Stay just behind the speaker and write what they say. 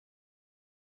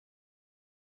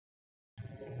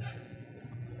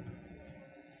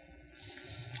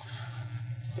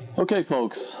Okay,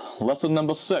 folks, lesson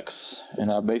number 6 in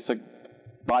our basic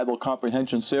Bible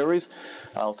comprehension series.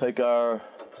 I'll take our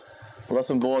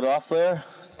lesson board off there.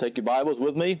 Take your Bibles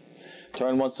with me.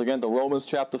 Turn once again to Romans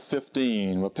chapter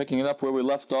 15. We're picking it up where we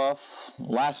left off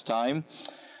last time.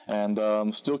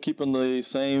 And still keeping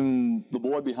the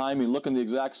board behind me looking the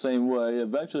exact same way.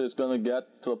 Eventually it's going to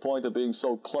get to the point of being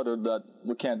so cluttered that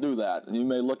we can't do that. And you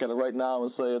may look at it right now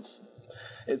and say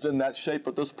it's in that shape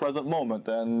at this present moment,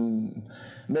 and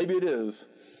maybe it is.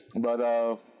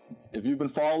 But if you've been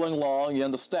following along, you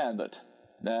understand it.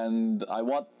 And I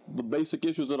want the basic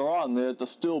issues that are on there to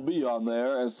still be on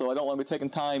there, and so I don't want to be taking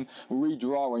time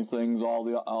redrawing things all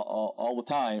the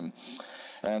time.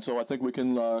 And so I think we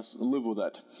can live with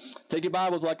it. Take your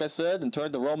Bibles, like I said, and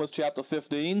turn to Romans chapter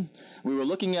 15. We were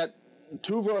looking at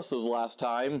 2 verses last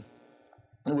time,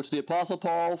 in which the Apostle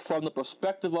Paul, from the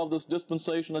perspective of this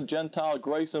dispensation of Gentile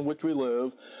grace in which we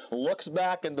live, looks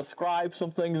back and describes some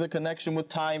things in connection with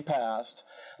time past,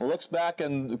 looks back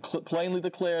and plainly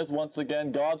declares once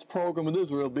again God's program with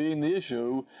Israel being the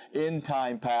issue in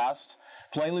time past,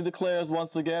 plainly declares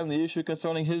once again the issue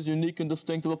concerning his unique and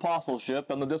distinctive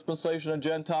apostleship and the dispensation of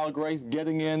Gentile grace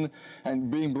getting in and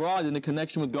being brought into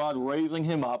connection with God raising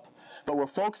him up. But we're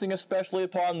focusing especially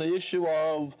upon the issue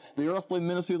of the earthly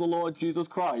ministry of the Lord Jesus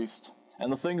Christ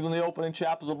and the things in the opening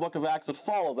chapters of the book of Acts that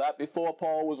follow that before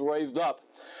Paul was raised up.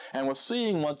 And we're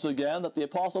seeing once again that the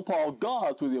Apostle Paul,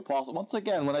 God through the Apostle, once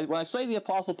again, when I say the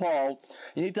Apostle Paul,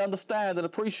 you need to understand and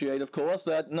appreciate, of course,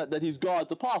 that he's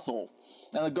God's apostle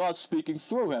and that God's speaking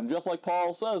through him. Just like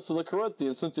Paul says to the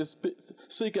Corinthians, since you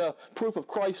seek a proof of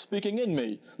Christ speaking in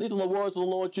me. These are the words of the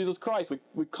Lord Jesus Christ.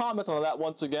 We comment on that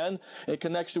once again in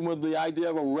connection with the idea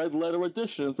of a red letter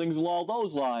edition and things along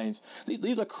those lines.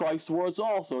 These are Christ's words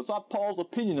also. It's not Paul's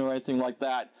opinion or anything like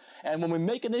that. And when we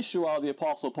make an issue out of the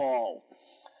Apostle Paul,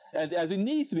 and as he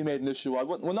needs to be made an issue of,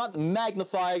 we're not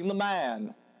magnifying the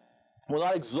man. We're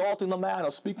not exalting the man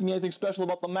or speaking anything special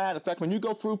about the man. In fact, when you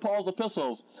go through Paul's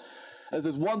epistles, as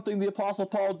there's one thing the Apostle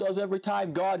Paul does every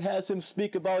time God has him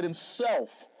speak about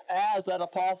himself as that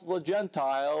apostle of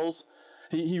Gentiles,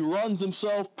 he runs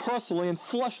himself personally in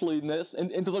fleshliness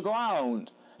into the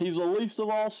ground. He's the least of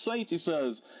all saints, he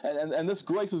says, and this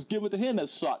grace is given to him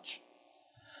as such.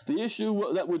 The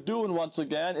issue that we're doing once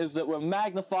again is that we're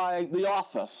magnifying the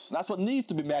office. That's what needs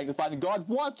to be magnified, and God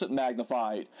wants it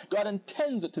magnified. God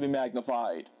intends it to be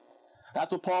magnified.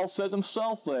 That's what Paul says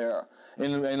himself there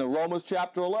in Romans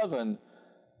chapter 11.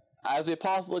 As the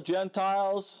apostle of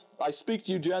Gentiles, I speak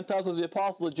to you Gentiles as the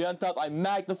apostle of Gentiles, I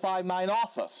magnify mine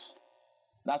office.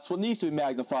 That's what needs to be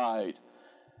magnified.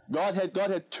 God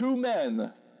had 2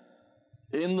 men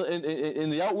in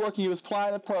the outworking of his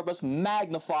plan and purpose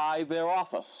magnify their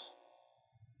office.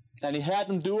 And he had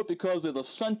them do it because they're the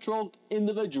central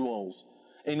individuals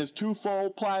in his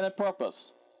twofold plan and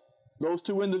purpose. Those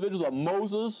 2 individuals are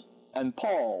Moses and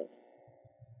Paul.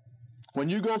 When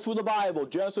you go through the Bible,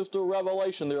 Genesis through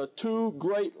Revelation, there are 2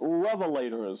 great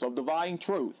revelators of divine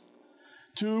truth.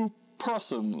 2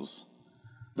 persons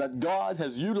that God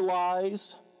has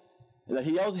utilized, that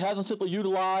he hasn't simply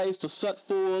utilized to set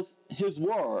forth his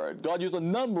word. God used a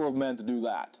number of men to do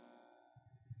that.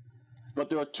 But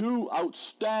there are 2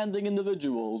 outstanding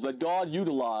individuals that God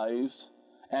utilized,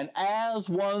 and as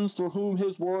ones through whom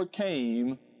his word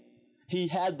came, he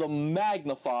had them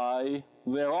magnify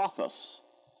their office.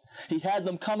 He had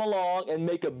them come along and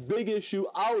make a big issue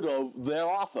out of their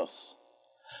office.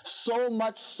 So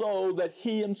much so that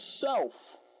he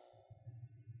himself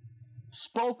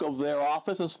spoke of their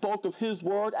office and spoke of his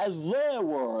word as their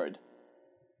word.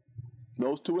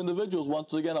 Those 2 individuals,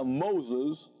 once again, are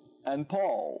Moses and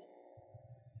Paul.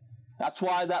 That's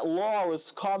why that law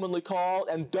is commonly called,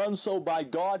 and done so by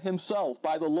God himself,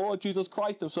 by the Lord Jesus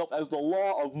Christ himself, as the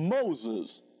law of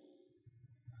Moses.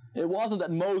 It wasn't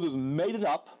that Moses made it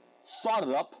up, thought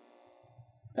it up,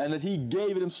 and that he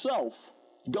gave it himself.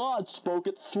 God spoke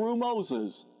it through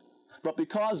Moses. But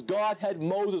because God had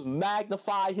Moses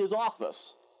magnify his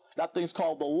office, that thing's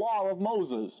called the law of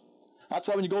Moses. That's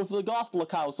why when you go through the gospel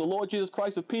accounts, the Lord Jesus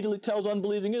Christ repeatedly tells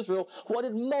unbelieving Israel, what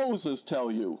did Moses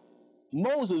tell you?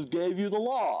 Moses gave you the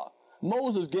law.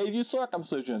 Moses gave you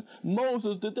circumcision.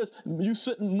 Moses did this. You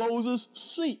sit in Moses'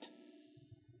 seat.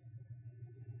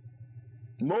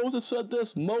 Moses said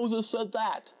this. Moses said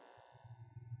that.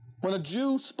 When a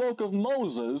Jew spoke of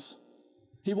Moses,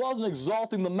 he wasn't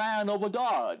exalting the man over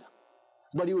God,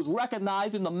 but he was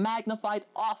recognizing the magnified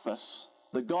office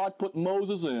that God put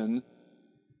Moses in,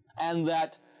 and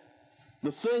that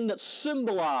the thing that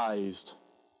symbolized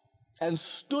and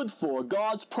stood for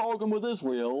God's program with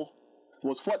Israel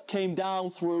was what came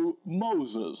down through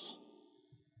Moses.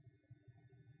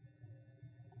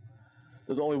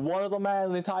 There's only one other man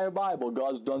in the entire Bible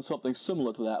God's done something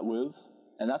similar to that with,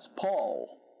 and that's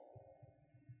Paul.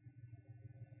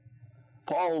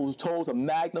 Paul was told to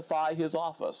magnify his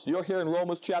office. You're here in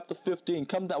Romans chapter 15.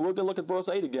 Come down. We're going to look at verse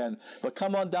 8 again. But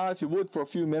come on down, if you would, for a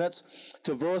few minutes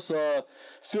to verse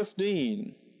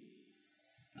 15.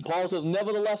 Paul says,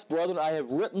 "Nevertheless, brethren, I have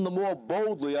written the more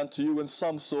boldly unto you in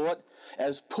some sort,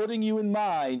 as putting you in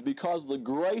mind, because of the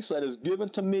grace that is given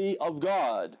to me of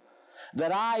God,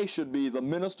 that I should be the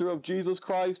minister of Jesus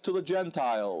Christ to the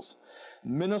Gentiles,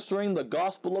 ministering the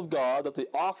gospel of God, that the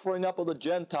offering up of the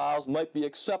Gentiles might be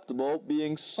acceptable,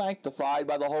 being sanctified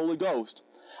by the Holy Ghost.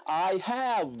 I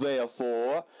have,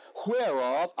 therefore,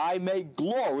 whereof I may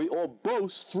glory or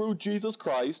boast through Jesus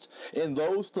Christ in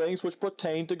those things which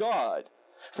pertain to God.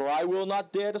 For I will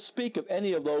not dare to speak of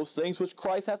any of those things which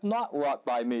Christ hath not wrought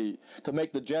by me, to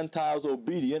make the Gentiles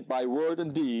obedient by word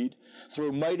and deed,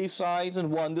 through mighty signs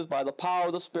and wonders by the power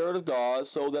of the Spirit of God,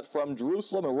 so that from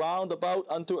Jerusalem and round about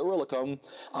unto Illyricum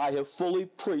I have fully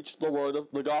preached the word of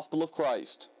the gospel of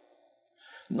Christ."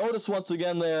 Notice once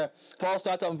again there, Paul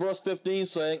starts out in verse 15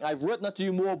 saying, "I've written unto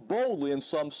you more boldly in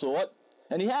some sort,"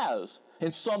 and he has,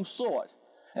 in some sort.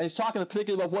 And he's talking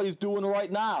particularly about what he's doing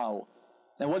right now,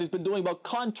 and what he's been doing about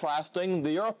contrasting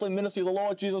the earthly ministry of the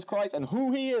Lord Jesus Christ and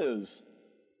who he is.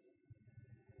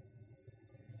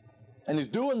 And he's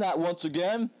doing that once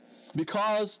again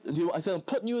because, I said, I'm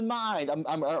putting you in mind.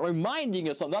 I'm reminding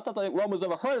you of something. Not that the Romans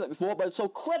ever heard of it before, but it's so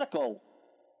critical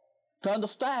to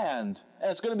understand.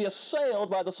 And it's going to be assailed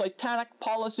by the satanic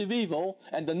policy of evil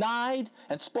and denied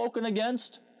and spoken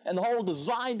against. And the whole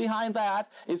design behind that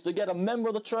is to get a member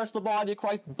of the church, the body of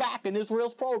Christ, back in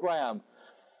Israel's program,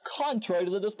 contrary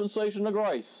to the dispensation of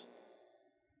grace.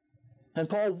 And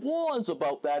Paul warns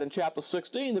about that in chapter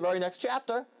 16, the very next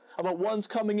chapter, about ones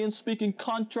coming in speaking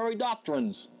contrary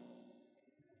doctrines.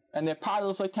 And they're part of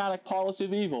the satanic policy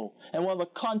of evil. And one of the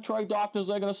contrary doctrines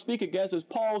they're going to speak against is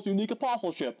Paul's unique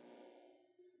apostleship.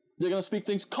 They're going to speak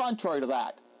things contrary to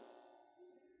that.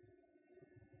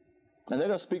 And they're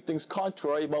going to speak things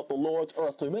contrary about the Lord's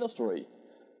earthly ministry.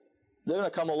 They're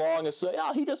going to come along and say,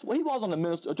 he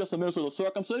wasn't just a minister of the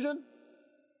circumcision.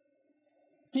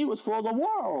 He was for the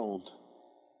world.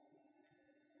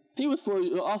 He was for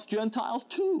us Gentiles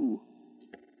too.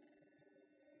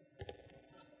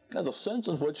 There's a sense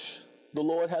in which the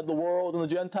Lord had the world and the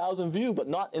Gentiles in view, but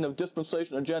not in a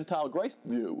dispensation of Gentile grace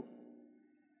view,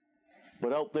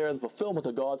 but out there in the fulfillment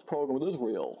of God's program with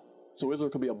Israel. So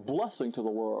Israel could be a blessing to the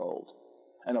world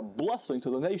and a blessing to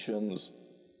the nations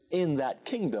in that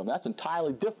kingdom. That's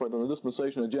entirely different than the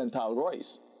dispensation of Gentile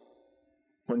grace,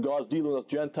 when God's dealing with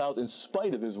Gentiles in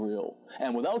spite of Israel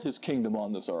and without his kingdom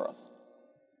on this earth.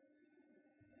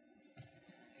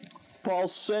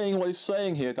 Paul's saying what he's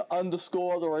saying here to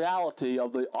underscore the reality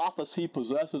of the office he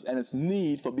possesses and its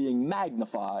need for being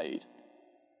magnified.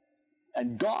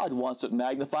 And God wants it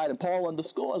magnified, and Paul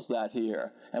underscores that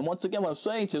here. And once again, what I'm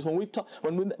saying to you is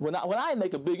when I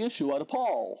make a big issue out of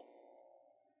Paul,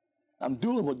 I'm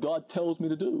doing what God tells me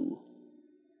to do.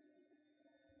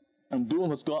 I'm doing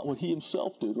what he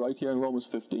himself did right here in Romans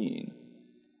 15.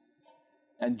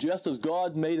 And just as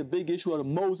God made a big issue out of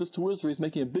Moses to Israel, he's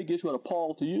making a big issue out of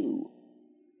Paul to you.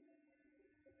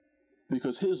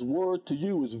 Because his word to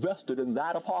you is vested in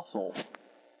that apostle,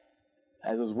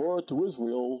 as his word to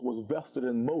Israel was vested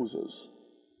in Moses.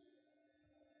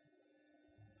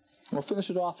 We'll finish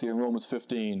it off here in Romans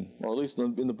 15, or at least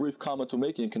in the brief comments we're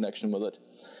making in connection with it.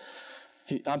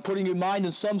 I'm putting you in mind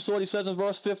in some sort, he says in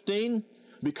verse 15,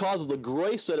 because of the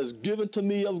grace that is given to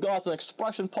me of God. It's an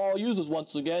expression Paul uses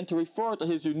once again to refer to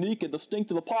his unique and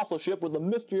distinctive apostleship with the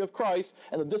mystery of Christ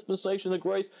and the dispensation of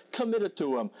grace committed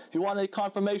to him. If you want any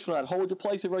confirmation on that, hold your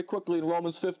place here very quickly in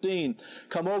Romans 15.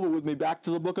 Come over with me back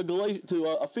to the book of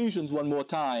Ephesians one more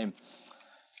time.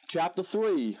 Chapter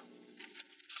 3.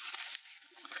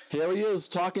 Here he is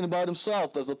talking about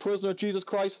himself as the prisoner of Jesus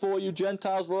Christ for you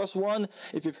Gentiles, verse 1.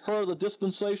 If you've heard of the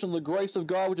dispensation of the grace of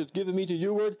God which is given me to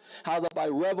youward, how that by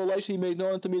revelation he made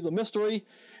known unto me the mystery.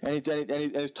 And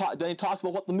then he talks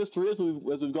about what the mystery is,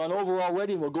 as we've gone over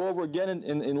already, and we'll go over again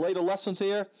in later lessons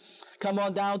here. Come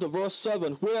on down to verse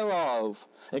 7. Whereof,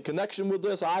 in connection with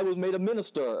this, I was made a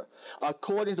minister,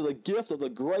 according to the gift of the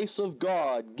grace of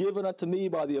God, given unto me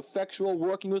by the effectual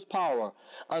working of his power.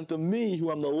 Unto me, who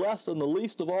am the less and the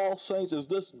least of all saints, is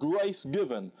this grace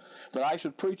given, that I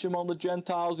should preach among the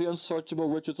Gentiles the unsearchable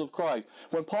riches of Christ.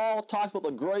 When Paul talks about the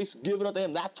grace given unto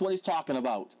him, that's what he's talking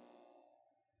about.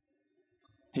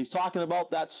 He's talking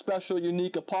about that special,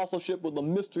 unique apostleship with the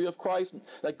mystery of Christ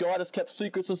that God has kept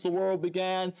secret since the world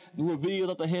began, revealed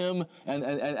unto him,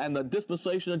 and the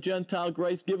dispensation of Gentile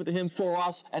grace given to him for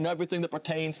us, and everything that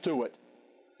pertains to it.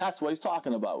 That's what he's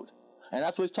talking about. And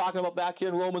that's what he's talking about back here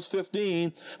in Romans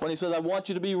 15 when he says, I want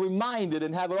you to be reminded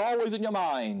and have it always in your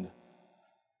mind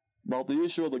about the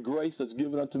issue of the grace that's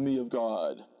given unto me of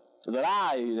God. That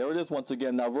there it is once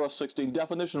again now, verse 16,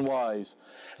 definition-wise,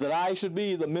 that I should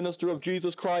be the minister of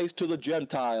Jesus Christ to the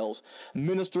Gentiles,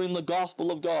 ministering the gospel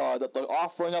of God, that the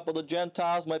offering up of the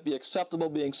Gentiles might be acceptable,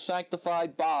 being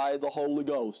sanctified by the Holy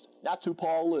Ghost. That's who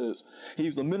Paul is.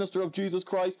 He's the minister of Jesus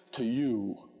Christ to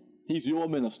you. He's your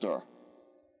minister.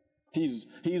 He's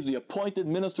the appointed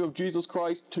minister of Jesus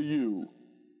Christ to you.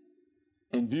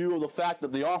 In view of the fact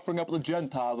that the offering up of the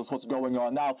Gentiles is what's going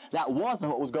on now. That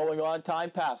wasn't what was going on in time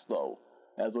past, though,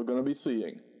 as we're going to be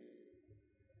seeing.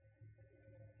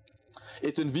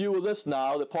 It's in view of this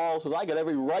now that Paul says, I got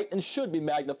every right and should be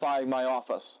magnifying my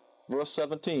office. Verse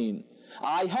 17,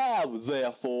 I have,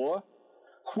 therefore,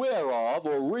 whereof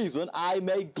or reason I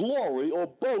may glory or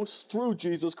boast through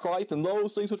Jesus Christ in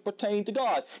those things which pertain to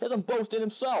God. He doesn't boast in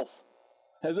himself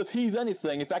as if he's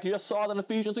anything. In fact, you just saw that in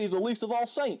Ephesians, he's the least of all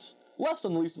saints. Less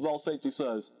than the least of all saints, he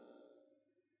says.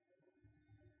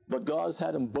 But God has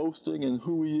had him boasting in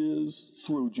who he is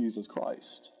through Jesus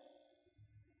Christ.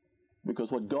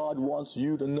 Because what God wants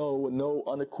you to know and know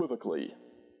unequivocally,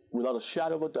 without a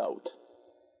shadow of a doubt,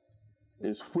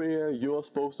 is where you're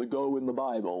supposed to go in the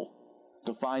Bible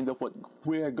to find out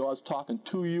where God's talking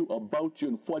to you, about you,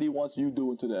 and what he wants you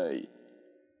doing today.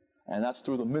 And that's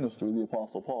through the ministry of the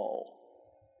Apostle Paul.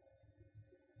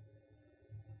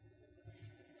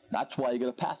 That's why you get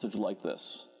a passage like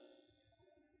this.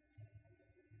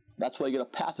 That's why you get a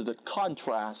passage that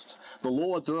contrasts the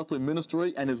Lord's earthly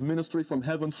ministry and his ministry from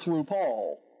heaven through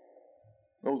Paul.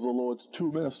 Those are the Lord's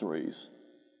two ministries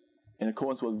in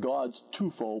accordance with God's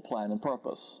twofold plan and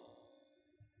purpose.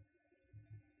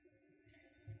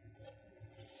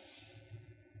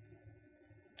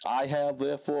 I have,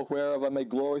 therefore, whereof I may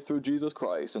glory through Jesus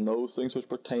Christ in those things which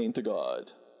pertain to God.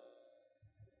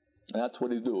 And that's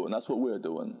what he's doing. That's what we're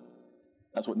doing.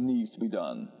 That's what needs to be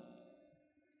done.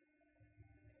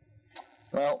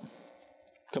 Well,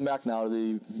 come back now to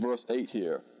the verse 8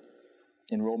 here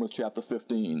in Romans chapter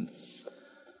 15.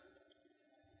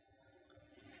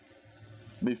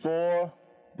 Before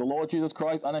the Lord Jesus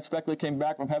Christ unexpectedly came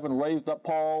back from heaven, raised up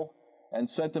Paul, and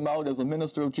sent him out as the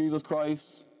minister of Jesus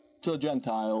Christ to the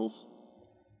Gentiles,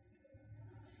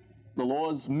 the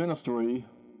Lord's ministry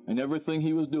and everything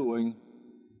he was doing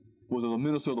was as a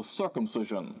minister of the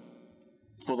circumcision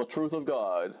for the truth of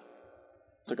God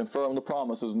to confirm the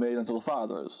promises made unto the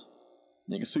fathers.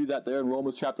 You can see that there in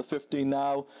Romans chapter 15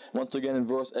 now, once again in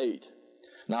verse 8.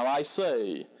 Now I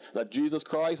say that Jesus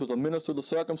Christ was a minister of the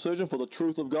circumcision for the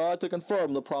truth of God to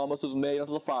confirm the promises made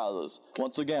unto the fathers.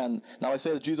 Once again, now I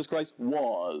say that Jesus Christ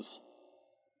was.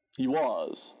 He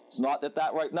was. It's not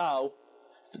that right now.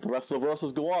 The rest of the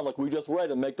verses go on like we just read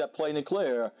and make that plain and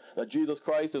clear that Jesus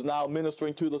Christ is now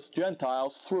ministering to the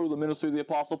Gentiles through the ministry of the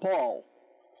Apostle Paul,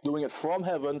 doing it from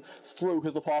heaven through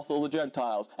his apostle of the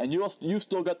Gentiles. And you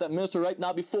still got that ministry right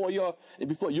now before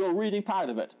you're reading part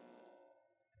of it.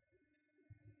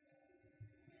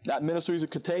 That ministry is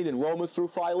contained in Romans through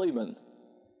Philemon.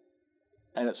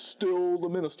 And it's still the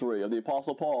ministry of the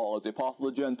Apostle Paul as the apostle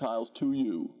of the Gentiles to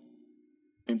you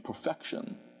in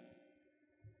perfection.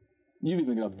 You've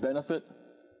even got a benefit.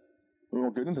 We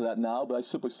won't get into that now, but I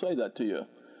simply say that to you.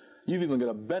 You've even got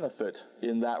a benefit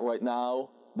in that right now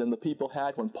than the people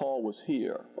had when Paul was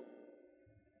here.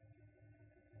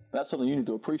 That's something you need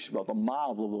to appreciate about the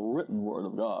marvel of the written Word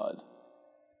of God.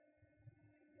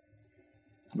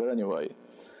 But anyway,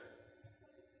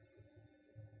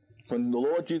 when the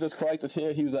Lord Jesus Christ was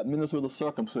here, he was that minister of the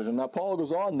circumcision. Now Paul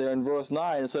goes on there in verse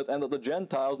 9 and says, and that the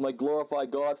Gentiles might glorify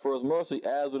God for his mercy,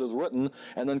 as it is written,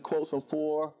 and then quotes from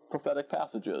 4 prophetic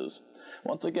passages.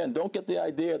 Once again, don't get the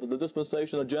idea that the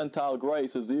dispensation of Gentile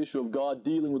grace is the issue of God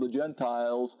dealing with the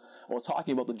Gentiles or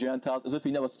talking about the Gentiles as if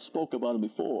he never spoke about them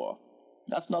before.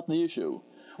 That's not the issue.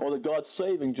 Or that God's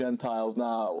saving Gentiles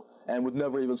now and would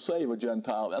never even save a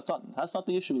Gentile. That's not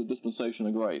the issue of the dispensation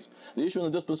of grace. The issue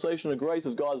of the dispensation of grace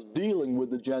is God's dealing with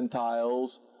the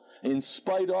Gentiles in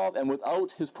spite of and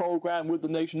without his program with the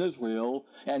nation Israel,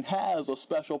 and has a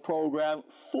special program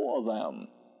for them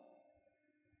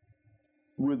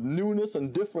with newness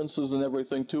and differences and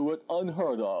everything to it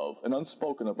unheard of and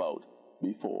unspoken about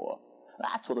before.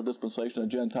 That's what the dispensation of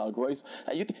Gentile grace.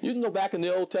 You can go back in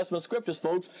the Old Testament scriptures,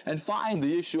 folks, and find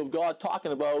the issue of God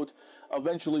talking about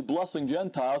eventually blessing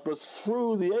Gentiles, but it's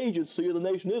through the agency of the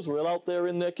nation Israel out there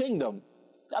in their kingdom.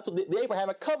 That's what the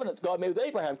Abrahamic covenant God made with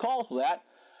Abraham calls for that.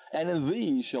 And in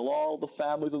these shall all the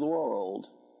families of the world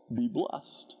be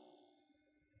blessed.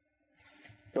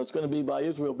 But it's going to be by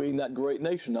Israel being that great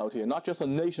nation out here. Not just a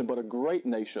nation, but a great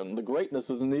nation. The greatness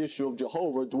is in the issue of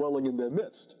Jehovah dwelling in their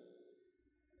midst.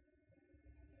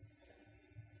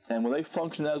 And when they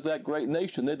function as that great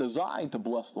nation, they're designed to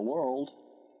bless the world.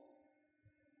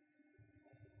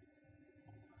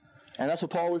 And that's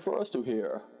what Paul refers to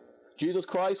here. Jesus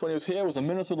Christ, when he was here, was a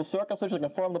minister of the circumcision to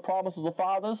confirm the promises of the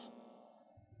fathers,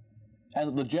 and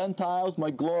that the Gentiles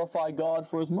might glorify God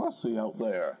for his mercy out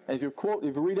there. And if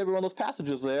you read every one of those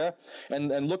passages there,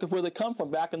 and look at where they come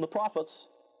from back in the prophets,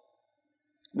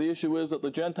 the issue is that the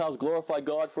Gentiles glorify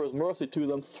God for his mercy to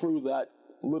them through that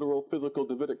literal, physical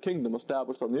Davidic kingdom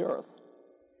established on the earth.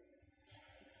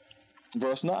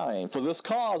 Verse 9, for this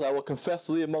cause I will confess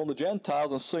to thee among the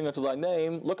Gentiles and sing unto thy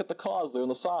name. Look at the cause there in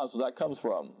the Psalms where that comes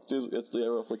from. It's the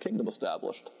earthly kingdom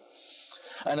established.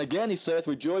 And again he saith,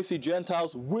 rejoice ye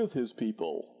Gentiles with his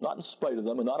people, not in spite of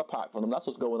them and not apart from them. That's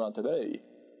what's going on today.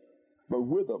 But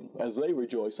with them, as they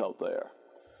rejoice out there.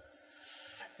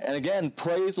 And again,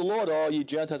 praise the Lord, all ye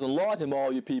Gentiles, and laud him,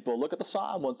 all ye people. Look at the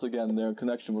psalm once again there in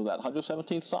connection with that,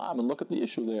 117th psalm, and look at the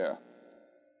issue there.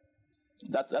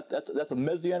 That's a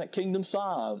Messianic kingdom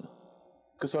psalm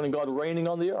concerning God reigning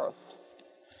on the earth.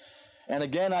 And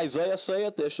again, Isaiah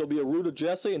saith, there shall be a root of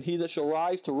Jesse, and he that shall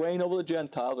rise to reign over the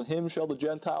Gentiles, and him shall the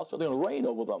Gentiles, they're going to reign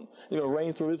over them. They're going to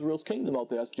reign through Israel's kingdom out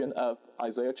there. That's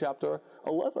Isaiah chapter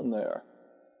 11 there.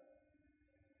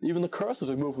 Even the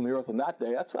curses are removed from the earth on that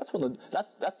day. That's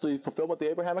the fulfillment of the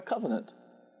Abrahamic covenant.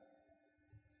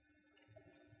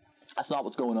 That's not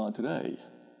what's going on today.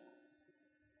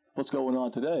 What's going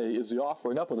on today is the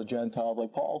offering up of the Gentiles,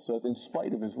 like Paul says, in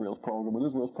spite of Israel's program, with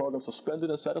Israel's program suspended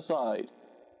and set aside.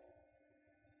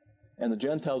 And the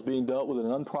Gentiles being dealt with in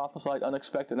an unprophesied,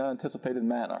 unexpected, unanticipated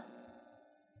manner.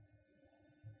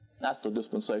 That's the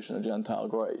dispensation of Gentile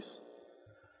grace.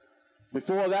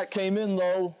 Before that came in,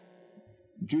 though,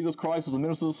 Jesus Christ was the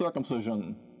minister of the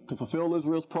circumcision to fulfill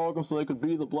Israel's program so they could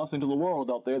be the blessing to the world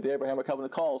out there the Abrahamic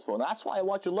covenant calls for. And that's why I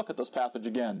want you to look at this passage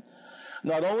again.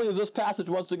 Not only is this passage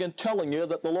once again telling you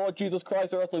that the Lord Jesus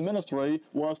Christ's earthly ministry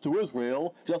was to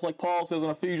Israel, just like Paul says in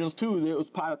Ephesians 2 that it was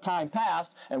part of time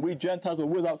past, and we Gentiles were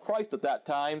without Christ at that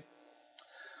time.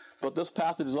 But this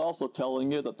passage is also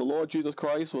telling you that the Lord Jesus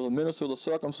Christ was a minister of the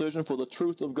circumcision for the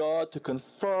truth of God to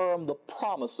confirm the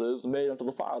promises made unto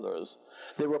the fathers.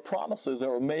 There were promises that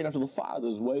were made unto the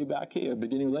fathers way back here,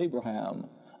 beginning with Abraham,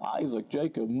 Isaac,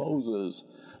 Jacob, Moses,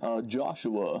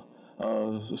 Joshua,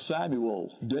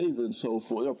 Samuel, David, and so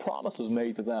forth. There were promises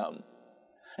made to them.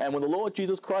 And when the Lord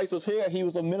Jesus Christ was here, he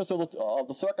was a minister of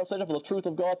the circumcision for the truth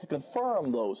of God to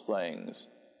confirm those things.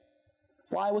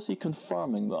 Why was he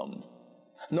confirming them?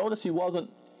 Notice he wasn't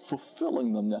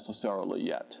fulfilling them necessarily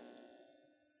yet.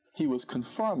 He was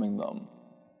confirming them.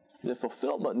 The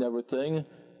fulfillment and everything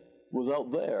was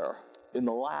out there in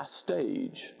the last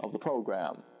stage of the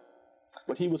program.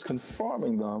 But he was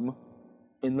confirming them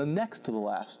in the next to the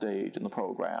last stage in the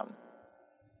program.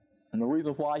 And the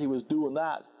reason why he was doing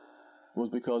that was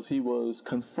because he was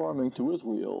confirming to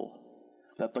Israel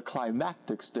that the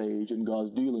climactic stage in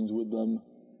God's dealings with them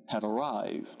had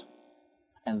arrived.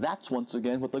 And that's once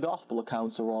again what the gospel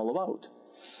accounts are all about.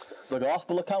 The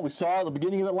gospel account, we saw at the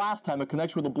beginning of it last time in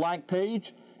connection with the blank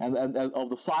page and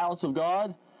of the silence of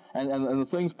God and the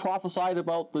things prophesied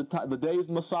about the days of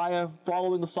the Messiah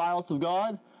following the silence of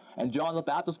God, and John the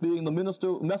Baptist being the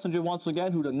messenger once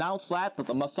again who'd announced that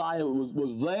the Messiah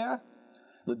was there.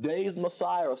 The days of the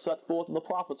Messiah are set forth in the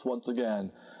prophets once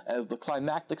again as the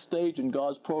climactic stage in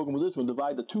God's program with Israel,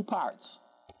 divided into two parts.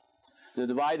 They're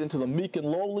divided into the meek and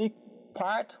lowly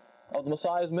part of the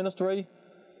Messiah's ministry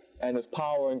and his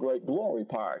power and great glory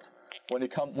part. When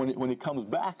he comes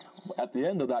back at the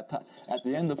end of that time, at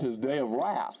the end of his day of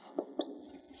wrath,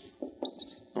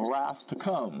 the wrath to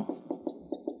come,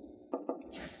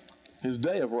 his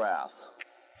day of wrath.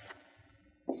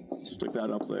 Stick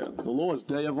that up there. The Lord's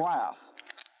day of wrath,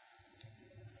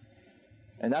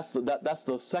 and that's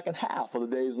the second half of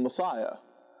the days of the Messiah.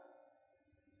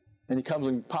 And he comes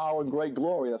in power and great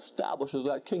glory and establishes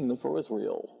that kingdom for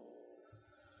Israel.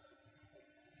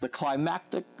 The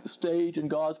climactic stage in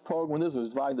God's program with Israel is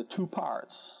divided into two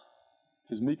parts.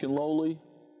 His meek and lowly,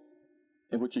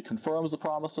 in which he confirms the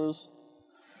promises.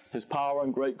 His power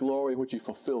and great glory, in which he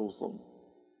fulfills them.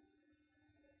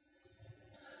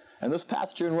 And this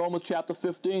passage in Romans chapter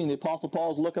 15, the Apostle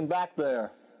Paul is looking back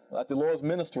there at the Lord's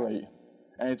ministry.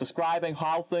 And he's describing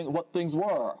what things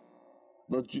were.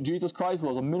 Jesus Christ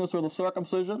was a minister of the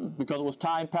circumcision because it was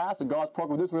time past and God's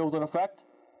program with Israel was in effect.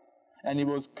 And he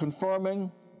was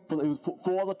confirming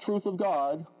for the truth of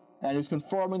God, and he was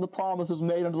confirming the promises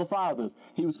made unto the fathers.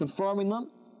 He was confirming them,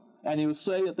 and he was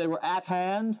saying that they were at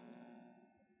hand,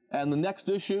 And the next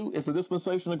issue, if the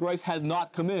dispensation of grace had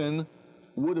not come in,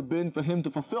 would have been for him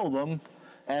to fulfill them,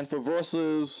 and for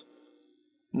verses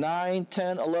 9,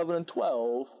 10, 11, and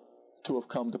 12 to have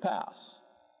come to pass.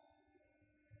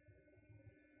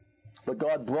 But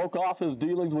God broke off his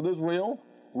dealings with Israel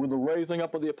with the raising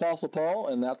up of the Apostle Paul,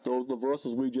 and those are the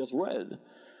verses we just read,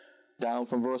 down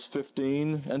from verse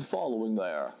 15 and following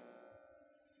there.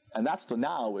 And that's the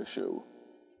now issue.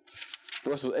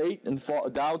 Verses 8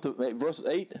 and down to verse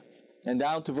 8 and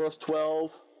down to verse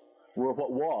 12 were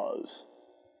what was.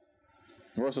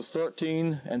 Verses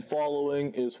 13 and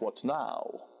following is what's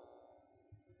now.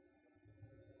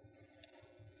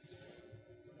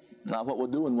 Now what we're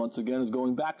doing once again is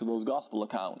going back to those gospel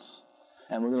accounts,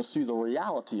 and we're going to see the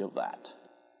reality of that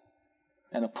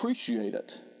and appreciate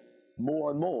it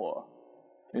more and more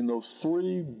in those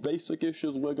three basic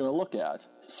issues we're going to look at.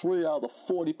 3 out of the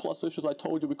 40 plus issues I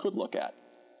told you we could look at.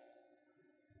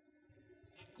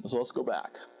 So let's go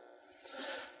back.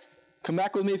 Come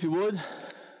back with me, if you would,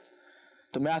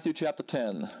 to Matthew chapter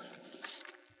 10.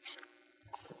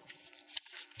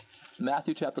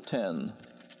 Matthew chapter 10.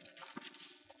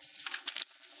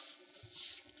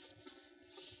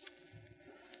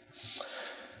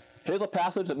 Here's a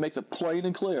passage that makes it plain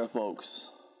and clear, folks,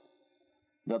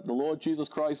 that the Lord Jesus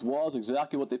Christ was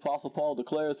exactly what the Apostle Paul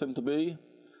declares him to be,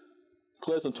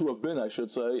 declares him to have been, I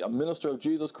should say, a minister of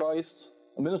Jesus Christ,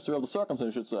 a minister of the circumcision,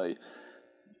 I should say,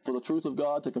 for the truth of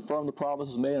God, to confirm the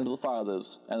promises made unto the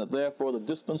fathers, and that therefore the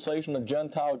dispensation of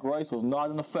Gentile grace was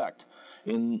not in effect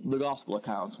in the gospel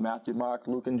accounts, Matthew, Mark,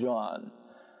 Luke, and John.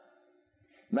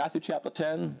 Matthew chapter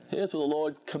 10, here's what the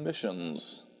Lord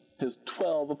commissions his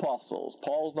 12 apostles.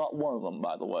 Paul's not one of them,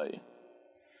 by the way.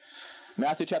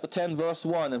 Matthew chapter 10, verse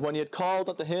 1, and when he had called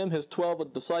unto him his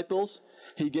 12 disciples,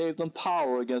 he gave them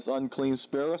power against unclean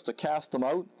spirits to cast them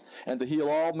out, and to heal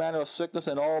all manner of sickness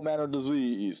and all manner of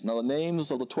disease. Now the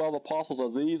names of the 12 apostles are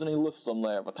these, and he lists them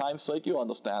there. For time's sake, you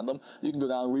understand them. You can go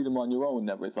down and read them on your own and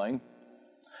everything.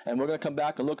 And we're going to come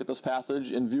back and look at this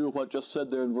passage in view of what just said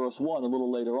there in verse 1 a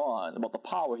little later on, about the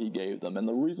power he gave them, and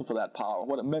the reason for that power,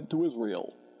 what it meant to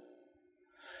Israel.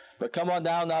 But come on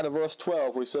down now to verse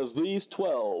 12, where he says, These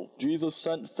 12 Jesus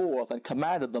sent forth and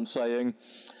commanded them, saying,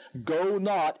 Go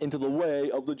not into the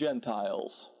way of the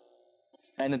Gentiles,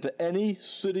 and into any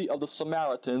city of the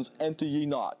Samaritans enter ye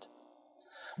not,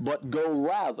 but go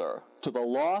rather to the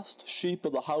lost sheep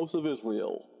of the house of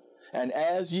Israel. And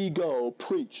as ye go,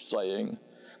 preach, saying,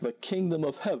 The kingdom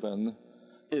of heaven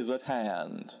is at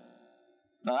hand.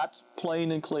 Now that's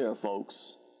plain and clear,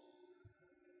 folks.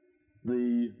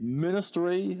 The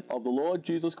ministry of the Lord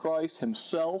Jesus Christ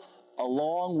himself,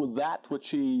 along with that which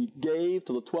he gave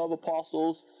to the 12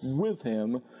 apostles with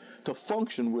him, to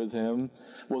function with him,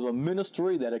 was a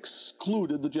ministry that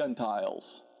excluded the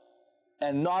Gentiles.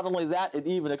 And not only that, it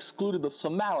even excluded the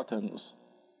Samaritans.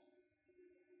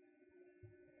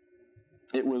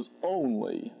 It was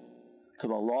only to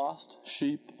the lost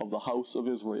sheep of the house of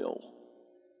Israel.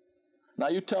 Now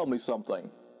you tell me something.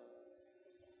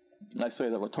 I say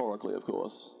that rhetorically, of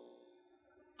course.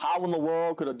 How in the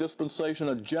world could a dispensation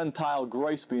of Gentile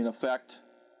grace be in effect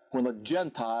when the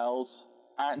Gentiles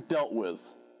aren't dealt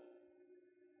with?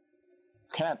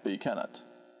 Can't be, can it?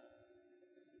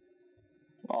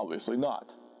 Obviously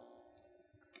not.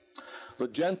 The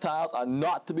Gentiles are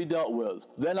not to be dealt with.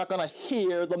 They're not going to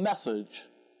hear the message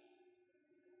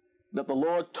that the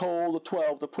Lord told the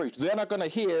 12 to preach. They're not going to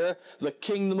hear the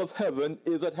kingdom of heaven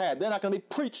is at hand. They're not going to be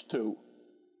preached to.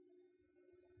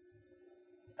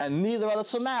 And neither are the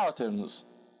Samaritans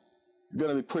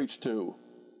going to be preached to.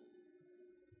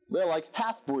 They're like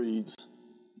half-breeds.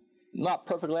 Not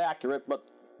perfectly accurate, but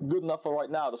good enough for right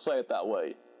now to say it that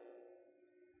way.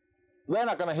 They're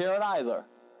not going to hear it either.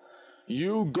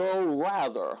 You go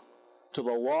rather to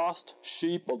the lost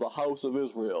sheep of the house of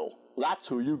Israel. That's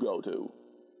who you go to.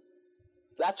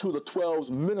 That's who the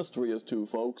 12's ministry is to,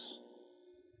 folks.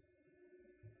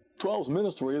 12's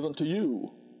ministry isn't to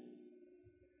you.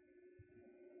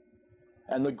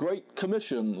 And the Great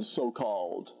Commissions,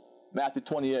 so-called, Matthew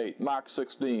 28, Mark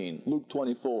 16, Luke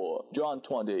 24, John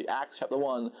 20, Acts chapter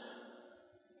 1,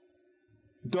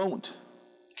 don't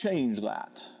change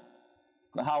that.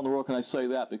 Now, how in the world can I say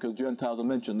that? Because Gentiles are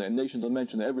mentioned there, nations are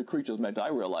mentioned there, every creature is mentioned. I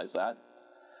realize that.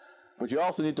 But you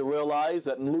also need to realize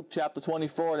that in Luke chapter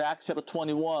 24 and Acts chapter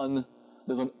 21,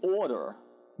 there's an order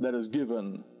that is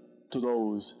given to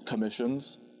those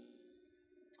commissions.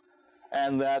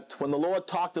 And that when the Lord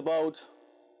talked about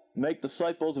make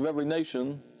disciples of every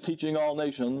nation, teaching all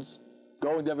nations,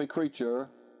 going to every creature,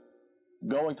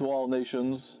 going to all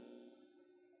nations,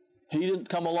 he didn't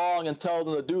come along and tell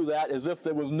them to do that as if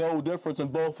there was no difference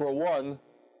and both were one.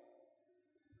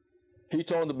 He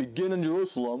told them to begin in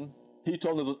Jerusalem. He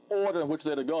told them there's an order in which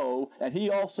they're to go. And he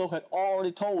also had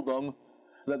already told them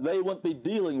that they wouldn't be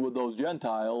dealing with those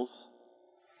Gentiles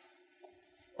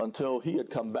until he had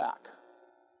come back.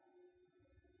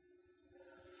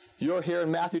 You're here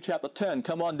in Matthew chapter 10.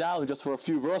 Come on down just for a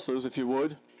few verses, if you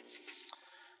would.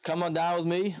 Come on down with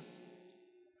me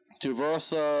to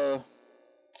verse,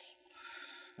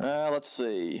 let's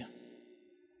see.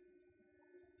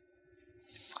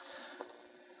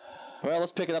 Well,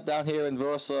 let's pick it up down here in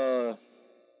verse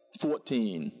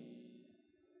 14.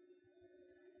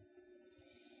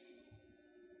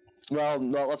 Well,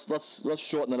 no, let's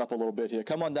shorten it up a little bit here.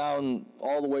 Come on down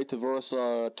all the way to verse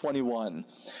 21.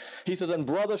 He says, "And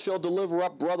brother shall deliver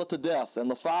up brother to death,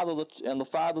 and the father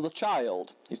the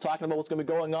child." He's talking about what's going to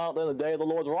be going on in the day of the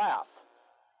Lord's wrath.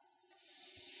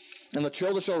 "And the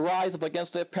children shall rise up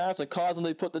against their parents and cause them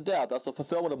to be put to death." That's the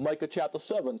fulfillment of Micah chapter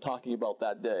 7, talking about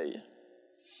that day.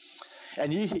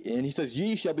 And he says,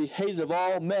 "Ye shall be hated of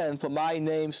all men for my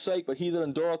name's sake, but he that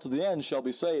endureth to the end shall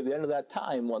be saved." The end of that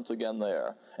time once again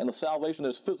there. And the salvation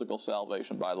is physical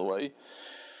salvation, by the way.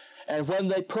 "And when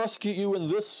they persecute you in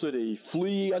this city,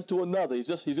 flee unto another." He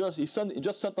just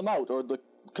sent them out, or the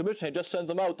commission just sends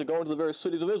them out to go into the various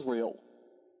cities of Israel.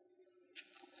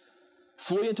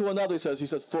 "Flee into another," he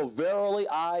says, "For verily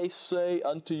I say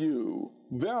unto you,"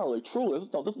 verily, truly, this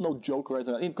is no joke or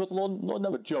anything, because the Lord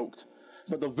never joked.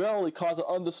 But the verily cause it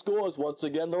underscores once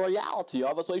again the reality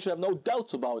of it, so you should have no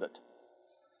doubts about it.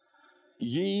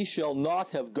 "Ye shall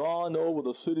not have gone over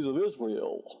the cities of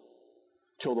Israel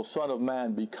till the Son of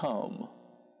Man be come."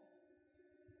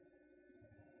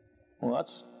 Well,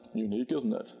 that's unique,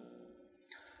 isn't it?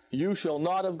 You shall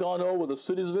not have gone over the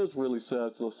cities of Israel, he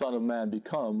says, till the Son of Man be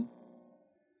come.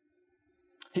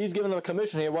 He's given them a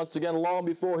commission here once again long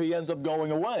before he ends up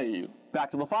going away,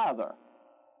 back to the Father.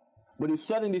 But he's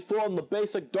setting before them the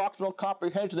basic doctrinal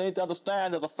comprehension they need to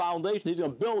understand as a foundation he's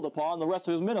going to build upon the rest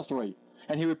of his ministry.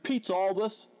 And he repeats all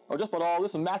this, or just about all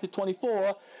this, in Matthew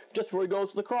 24, just before he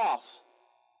goes to the cross.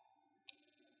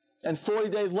 And 40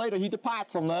 days later, he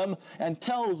departs from them and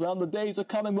tells them the days are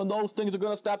coming when those things are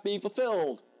going to start being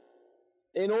fulfilled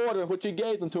in order in which he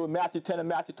gave them to in Matthew 10 and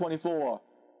Matthew 24.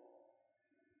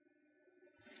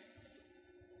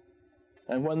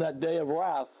 And when that day of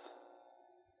wrath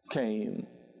came,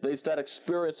 they start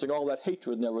experiencing all that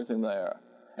hatred and everything there,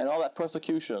 and all that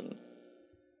persecution.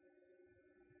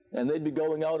 And they'd be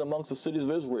going out amongst the cities of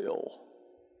Israel,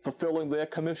 fulfilling their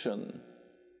commission.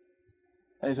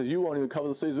 And he says, you won't even cover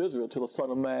the cities of Israel till the Son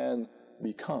of Man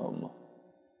be come.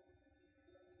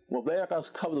 Well, if they aren't going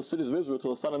to cover the cities of Israel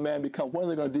till the Son of Man be come, when are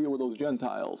they going to deal with those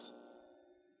Gentiles?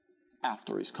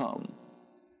 After he's come.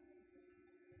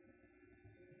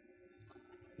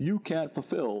 You can't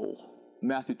fulfill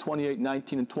Matthew 28,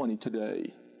 19, and 20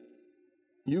 today.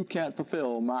 You can't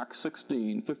fulfill Mark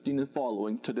 16, 15, and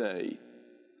following today.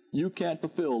 You can't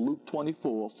fulfill Luke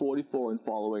 24, 44, and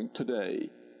following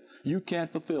today. You can't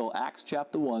fulfill Acts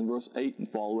chapter 1, verse 8 and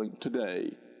following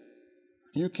today.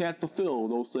 You can't fulfill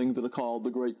those things that are called the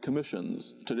Great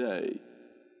Commissions today,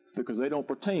 because they don't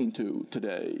pertain to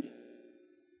today.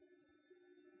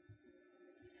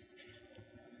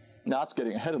 Now, it's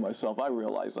getting ahead of myself, I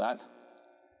realize that.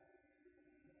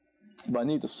 But I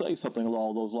need to say something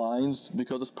along those lines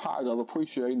because it's part of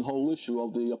appreciating the whole issue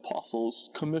of the Apostles'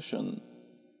 Commission.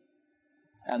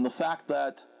 And the fact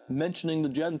that mentioning the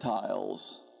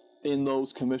Gentiles in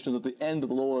those commissions at the end of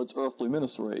the Lord's earthly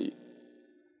ministry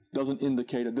doesn't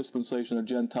indicate a dispensation of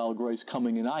Gentile grace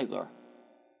coming in either.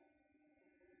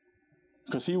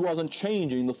 Because he wasn't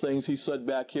changing the things he said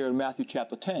back here in Matthew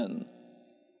chapter 10.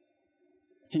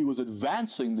 He was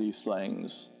advancing these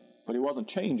things, but he wasn't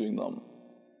changing them.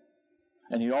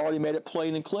 And he already made it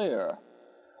plain and clear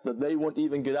that they wouldn't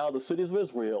even get out of the cities of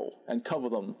Israel and cover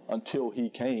them until he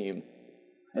came.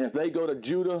 And if they go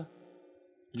to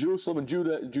Jerusalem and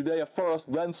Judea first,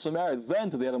 then Samaria, then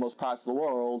to the uttermost parts of the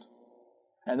world,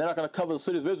 and they're not going to cover the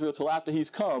cities of Israel till after he's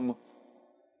come,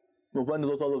 well, when do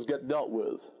those others get dealt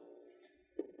with?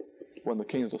 When the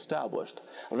kingdom is established.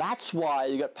 That's why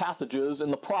you get passages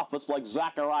in the prophets like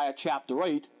Zechariah chapter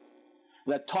 8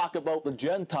 that talk about the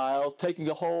Gentiles taking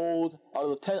a hold out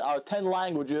of 10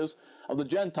 languages of the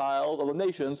Gentiles, of the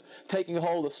nations, taking a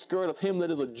hold of the skirt of him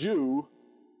that is a Jew,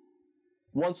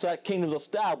 once that kingdom is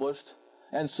established,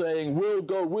 and saying, we'll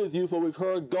go with you, for we've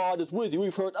heard God is with you.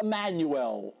 We've heard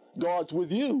Emmanuel, God's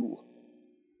with you.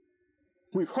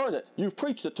 We've heard it. You've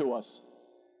preached it to us.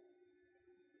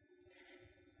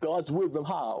 God's with them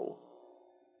how?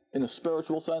 In a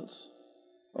spiritual sense?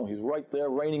 Oh, he's right there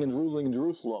reigning and ruling in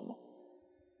Jerusalem.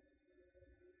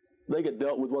 They get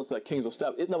dealt with once that king's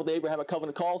established. Isn't that what the Abrahamic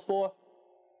covenant calls for?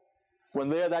 When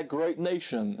they're that great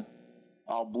nation,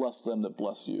 I'll bless them that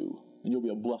bless you, and you'll be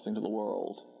a blessing to the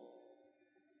world.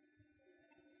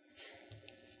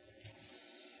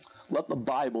 Let the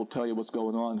Bible tell you what's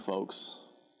going on, folks.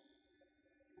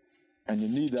 And you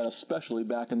need that especially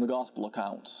back in the gospel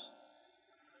accounts.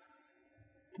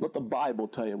 Let the Bible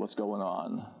tell you what's going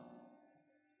on.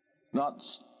 Not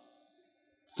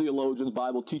theologians,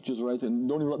 Bible teachers, or anything.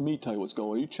 Don't even let me tell you what's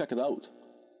going on. You check it out.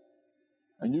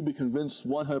 And you be convinced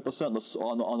 100%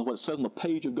 on what it says on the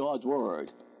page of God's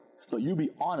Word. But you be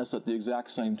honest at the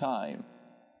exact same time.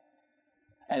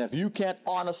 And if you can't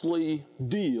honestly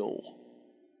deal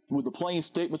with the plain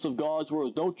statements of God's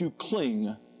Word, don't you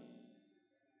cling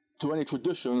to any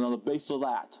tradition on the basis of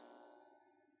that.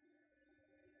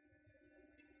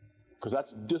 Because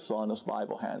that's dishonest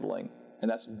Bible handling. And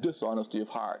that's dishonesty of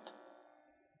heart.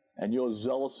 And your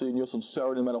zealousy and your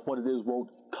sincerity, no matter what it is, won't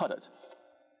cut it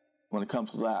when it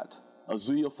comes to that. A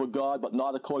zeal for God, but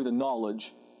not according to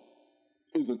knowledge,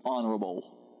 isn't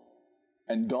honorable.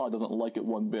 And God doesn't like it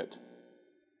one bit.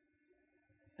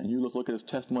 And you just look at his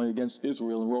testimony against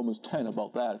Israel in Romans 10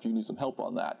 about that, if you need some help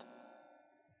on that.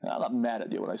 And I'm not mad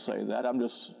at you when I say that. I'm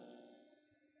just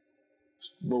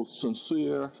both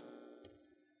sincere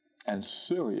and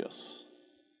serious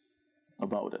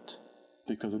about it.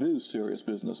 Because it is serious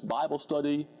business. Bible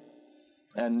study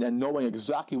and knowing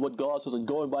exactly what God says and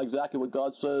going by exactly what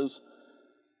God says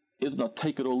isn't a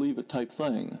take it or leave it type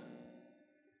thing.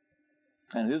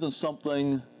 And it isn't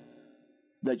something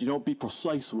that you don't be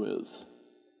precise with.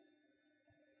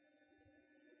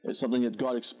 It's something that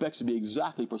God expects to be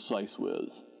exactly precise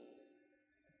with.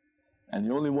 And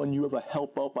the only one you ever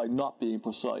help out by not being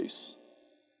precise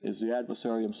is the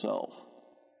adversary himself.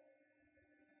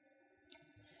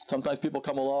 Sometimes people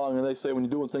come along and they say when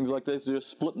you're doing things like this, you're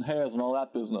splitting hairs and all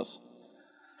that business.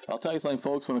 I'll tell you something,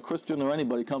 folks, when a Christian or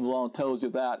anybody comes along and tells you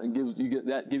that and gives you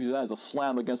that as a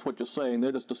slam against what you're saying,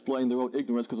 they're just displaying their own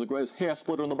ignorance, because the greatest hair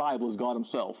splitter in the Bible is God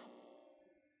himself.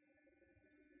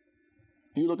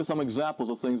 You look at some examples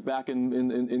of things back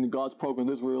in God's program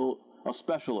in Israel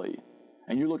especially,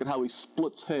 and you look at how he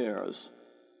splits hairs.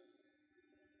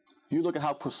 You look at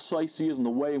how precise he is in the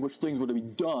way in which things were to be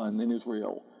done in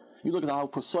Israel. You look at how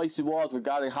precise he was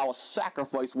regarding how a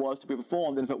sacrifice was to be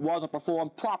performed, and if it wasn't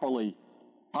performed properly,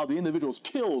 how the individual was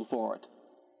killed for it.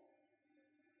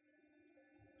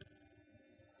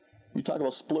 You talk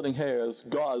about splitting hairs,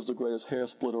 God is the greatest hair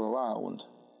splitter around.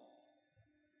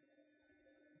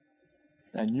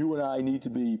 And you and I need to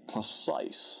be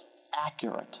precise,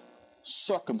 accurate,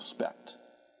 circumspect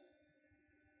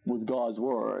with God's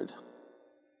Word.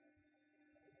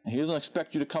 And he doesn't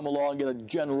expect you to come along and get a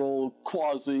general,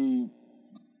 quasi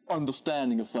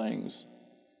understanding of things.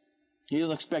 He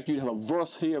doesn't expect you to have a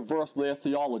verse here, verse there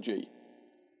theology.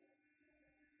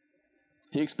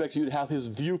 He expects you to have his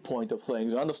viewpoint of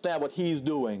things and understand what he's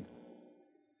doing.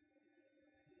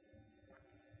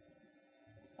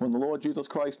 When the Lord Jesus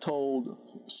Christ told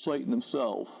Satan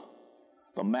himself,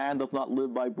 "The man doth not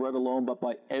live by bread alone, but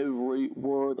by every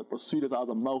word that proceedeth out of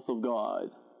the mouth of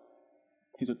God."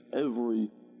 He said,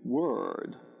 every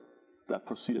word that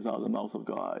proceedeth out of the mouth of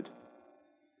God.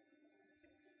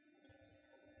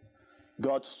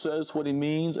 God says what he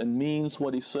means and means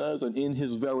what he says, and in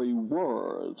his very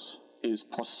words is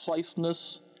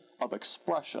preciseness of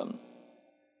expression,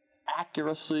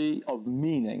 accuracy of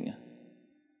meaning.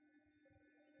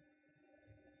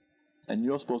 And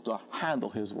you're supposed to handle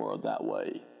his word that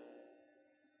way.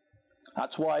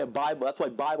 That's why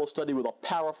Bible study with a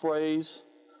paraphrase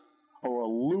or a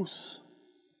loose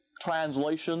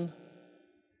translation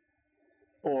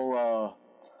or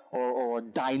a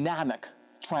dynamic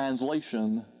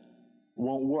translation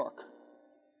won't work.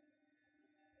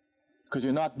 Because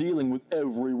you're not dealing with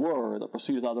every word that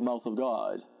proceedeth out of the mouth of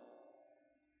God.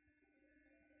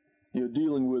 You're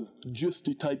dealing with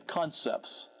gisty type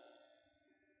concepts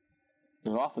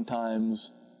that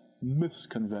oftentimes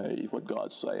misconvey what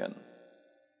God's saying.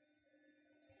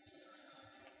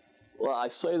 Well, I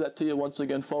say that to you once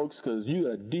again, folks, because you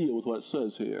got to deal with what it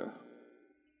says here.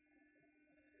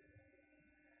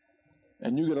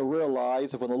 And you got to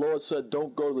realize that when the Lord said,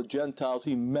 "Don't go to the Gentiles,"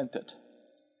 he meant it.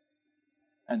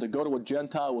 And to go to a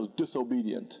Gentile was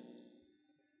disobedient.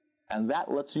 And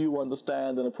that lets you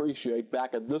understand and appreciate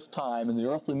back at this time in the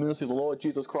earthly ministry of the Lord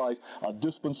Jesus Christ, a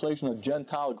dispensation of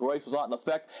Gentile grace is not in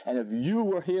effect. And if you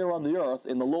were here on the earth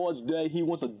in the Lord's day, he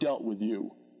wouldn't have dealt with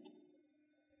you.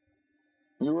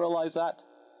 You realize that?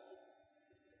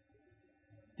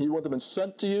 He wouldn't have been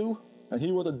sent to you, and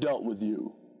he wouldn't have dealt with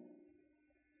you.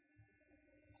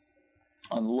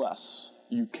 Unless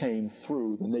you came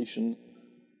through the nation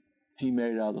he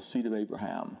made out of the seed of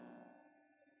Abraham.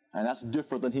 And that's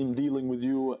different than him dealing with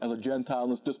you as a Gentile in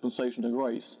this dispensation of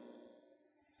grace.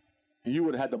 You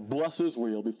would have had to bless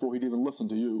Israel before he'd even listen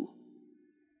to you.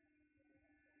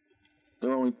 There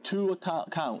are only two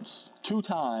accounts, 2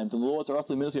 times in the Lord's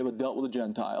earthly ministry he ever dealt with a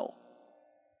Gentile.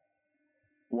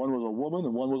 One was a woman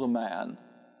and one was a man.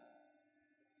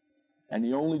 And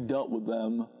he only dealt with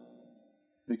them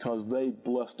because they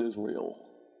blessed Israel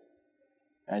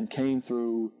and came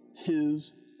through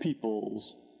his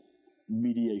people's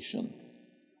mediation.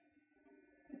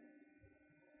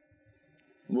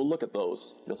 We'll look at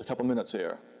those just a couple minutes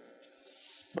here.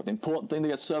 But the important thing to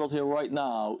get settled here right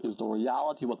now is the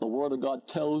reality of what the Word of God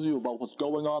tells you about what's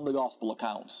going on in the gospel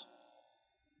accounts.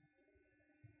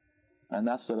 And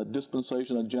that's that a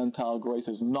dispensation of Gentile grace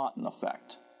is not in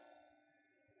effect.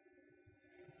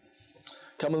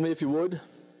 Come with me, if you would,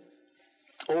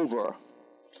 over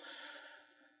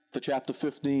to chapter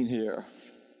 15 here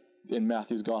in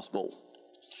Matthew's Gospel.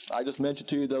 I just mentioned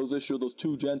to you those issues, those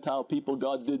 2 Gentile people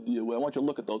God did deal with. I want you to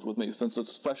look at those with me, since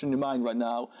it's fresh in your mind right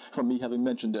now from me having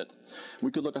mentioned it.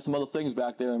 We could look at some other things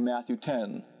back there in Matthew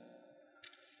 10.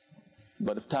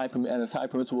 But if time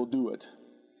permits, we'll do it.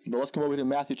 But let's come over to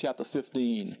Matthew chapter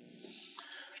 15.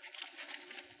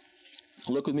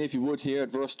 Look with me, if you would, here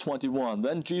at verse 21.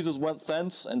 Then Jesus went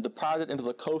thence and departed into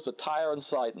the coast of Tyre and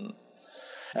Sidon.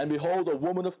 And behold, a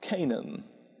woman of Canaan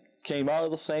came out of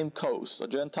the same coast, a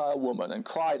Gentile woman, and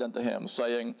cried unto him,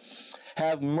 saying,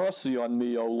 Have mercy on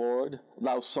me, O Lord,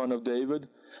 thou son of David.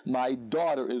 My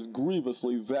daughter is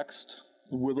grievously vexed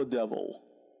with a devil.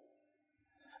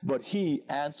 But he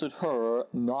answered her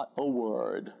not a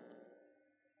word.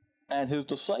 And his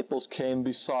disciples came and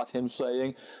besought him,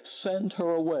 saying, Send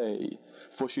her away,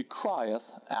 for she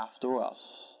crieth after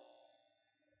us.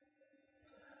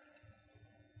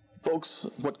 Folks,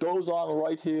 what goes on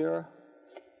right here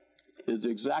is the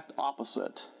exact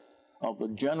opposite of the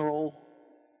general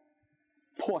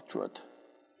portrait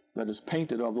that is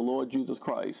painted of the Lord Jesus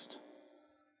Christ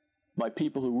by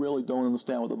people who really don't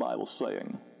understand what the Bible's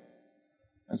saying,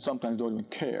 and sometimes don't even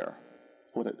care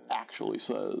what it actually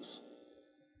says.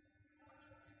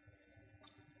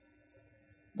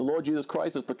 The Lord Jesus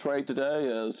Christ is portrayed today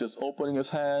as just opening his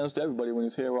hands to everybody when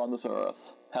he's here on this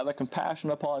earth, having compassion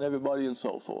upon everybody and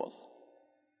so forth.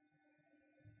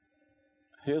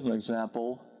 Here's an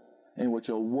example in which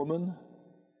a woman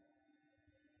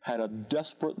had a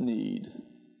desperate need,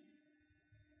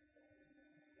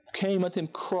 came at him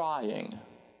crying,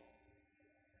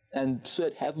 and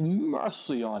said, Have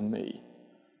mercy on me,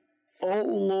 O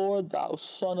Lord, thou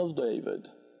son of David.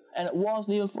 And it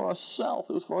wasn't even for herself,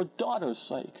 it was for her daughter's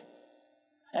sake.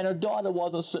 And her daughter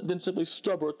didn't simply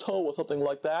stub her toe or something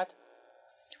like that.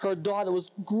 Her daughter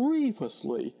was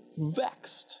grievously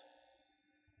vexed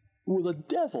with a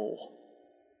devil.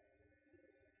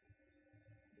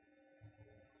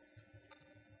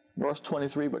 Verse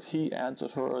 23, but he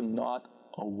answered her not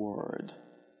a word.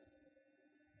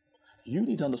 You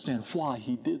need to understand why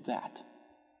he did that.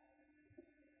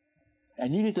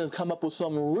 And you need to come up with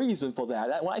some reason for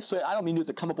that. When I say, I don't mean you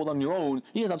to come up with it on your own.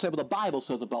 You need to understand what the Bible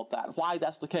says about that, why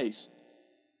that's the case.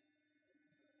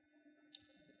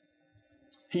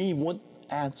 He wouldn't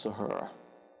answer her.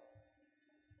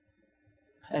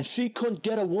 And she couldn't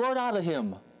get a word out of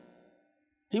him.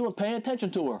 He wasn't paying attention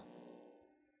to her.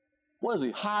 What is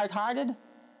he, hard-hearted?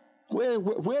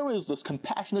 Where is this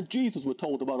compassion that Jesus was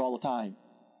told about all the time?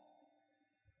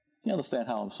 You understand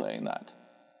how I'm saying that?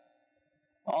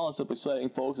 All I'm simply saying,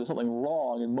 folks, is something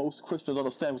wrong, and most Christians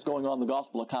understand what's going on in the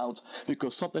gospel accounts,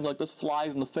 because something like this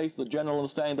flies in the face of the general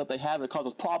understanding that they have, and it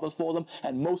causes problems for them,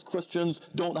 and most Christians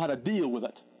don't know how to deal with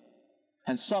it.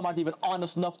 And some aren't even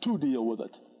honest enough to deal with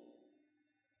it.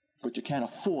 But you can't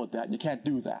afford that, and you can't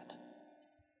do that.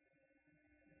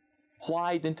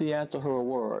 Why didn't he answer her a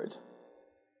word?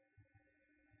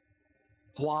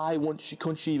 Why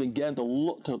couldn't she even get him to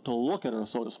look at her,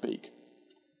 so to speak?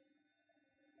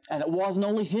 And it wasn't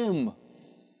only him.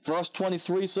 Verse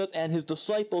 23 says, and his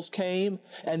disciples came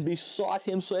and besought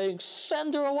him, saying,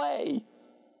 Send her away,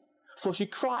 for she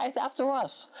crieth after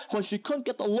us. When she couldn't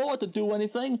get the Lord to do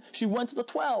anything, she went to the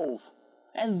 12.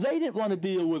 And they didn't want to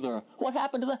deal with her. What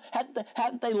happened to them?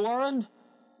 Hadn't they learned?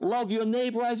 Love your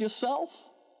neighbor as yourself?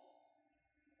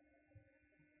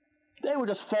 They were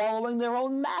just following their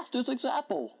own master's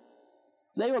example.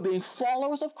 They were being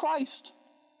followers of Christ.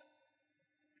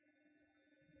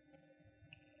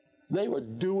 They were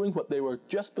doing what they were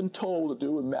just been told to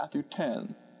do in Matthew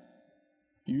 10.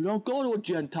 You don't go to a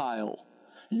Gentile.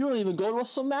 You don't even go to a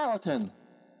Samaritan.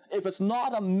 If it's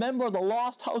not a member of the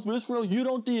lost house of Israel, you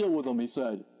don't deal with them, he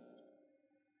said.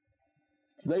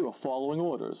 They were following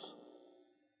orders.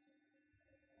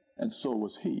 and so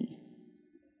was he.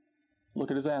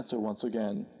 Look at his answer once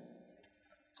again.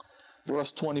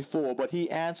 Verse 24, but he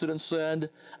answered and said,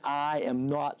 I am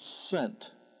not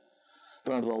sent,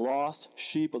 but unto the lost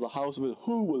sheep of the house of Israel.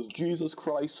 Who was Jesus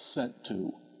Christ sent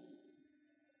to?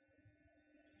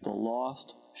 The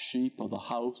lost sheep of the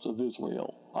house of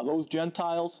Israel. Are those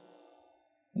Gentiles?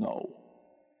 No.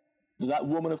 Does that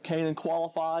woman of Canaan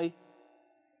qualify?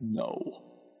 No.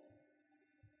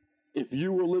 If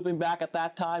you were living back at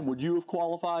that time, would you have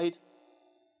qualified?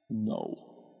 No.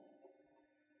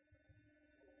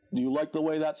 Do you like the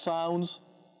way that sounds?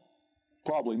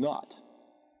 Probably not.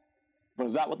 But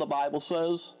is that what the Bible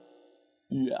says?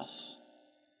 Yes.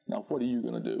 Now what are you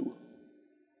going to do?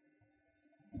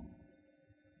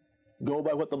 Go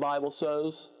by what the Bible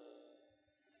says,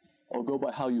 or go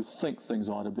by how you think things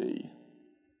ought to be?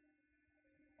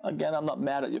 Again, I'm not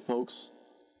mad at you folks.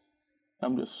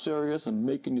 I'm just serious and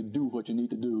making you do what you need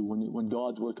to do when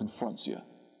God's word confronts you.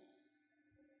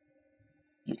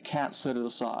 You can't set it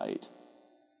aside.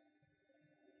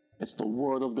 It's the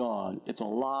word of God. It's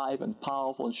alive and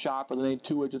powerful and sharper than any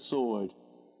two-edged sword.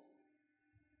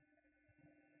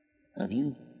 And if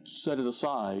you set it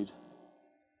aside,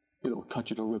 it'll cut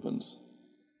you to ribbons.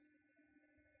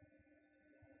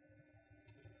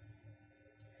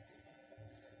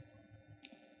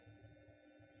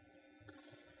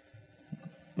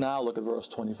 Now look at verse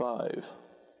 25.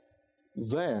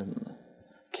 Then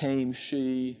came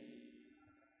she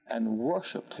and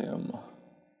worshipped him,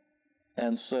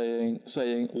 and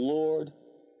saying, Lord,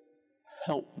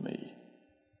 help me.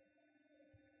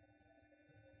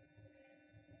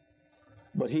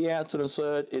 But he answered and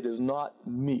said, it is not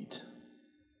meet.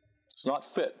 It's not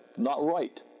fit, not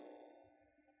right,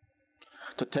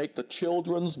 to take the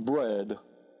children's bread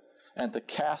and to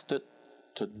cast it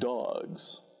to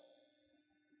dogs.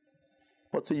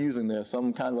 What's he using there?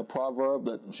 Some kind of a proverb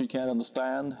that she can't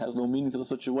understand? Has no meaning to the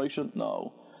situation?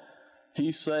 No.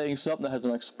 He's saying something that has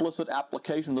an explicit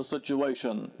application to the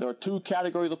situation. There are two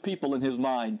categories of people in his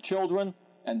mind, children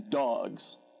and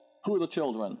dogs. Who are the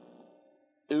children?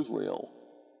 Israel.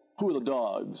 Who are the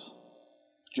dogs?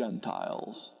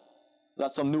 Gentiles. Is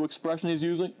that some new expression he's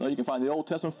using? No, you can find the Old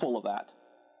Testament full of that.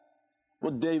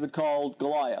 What David called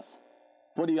Goliath.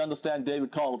 What do you understand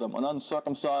David called him? An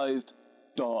uncircumcised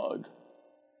dog.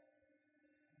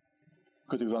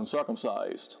 Because he was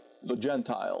uncircumcised. He was a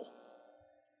Gentile.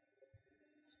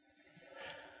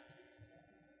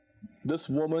 This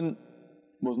woman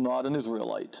was not an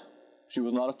Israelite. She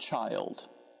was not a child.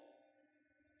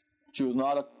 She was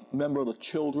not a member of the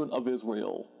children of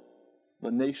Israel, the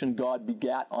nation God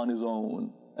begat on his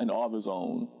own, and of his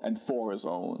own, and for his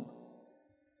own.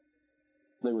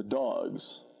 They were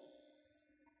dogs.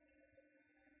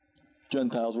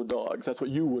 Gentiles were dogs. That's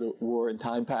what you were in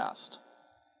time past,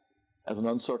 as an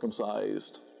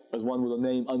uncircumcised, as one with the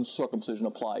name uncircumcision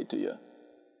applied to you.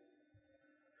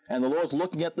 And the Lord's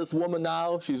looking at this woman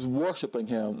now. She's worshiping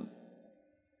him.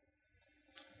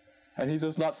 And he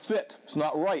says, it's not fit, it's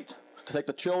not right to take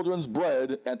the children's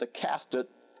bread and to cast it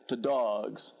to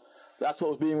dogs. That's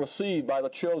what was being received by the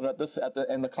children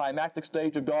in the climactic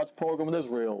stage of God's program in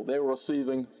Israel. They were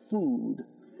receiving food,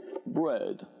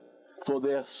 bread, for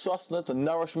their sustenance and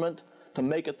nourishment, to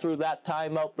make it through that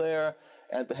time out there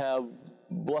and to have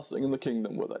blessing in the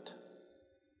kingdom with it.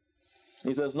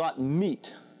 He says, not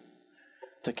meat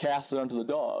to cast it unto the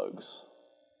dogs.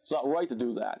 It's not right to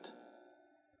do that,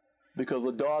 because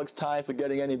the dog's time for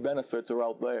getting any benefits are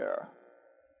out there.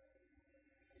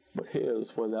 But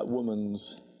here's where that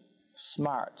woman's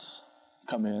smarts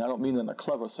come in. I don't mean that in a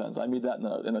clever sense. I mean that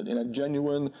in a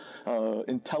genuine,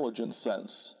 intelligent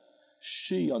sense.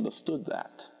 She understood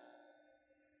that.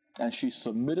 And she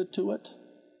submitted to it.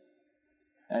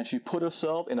 And she put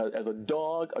herself as a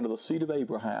dog under the seat of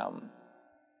Abraham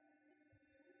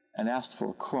and asked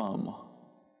for a crumb.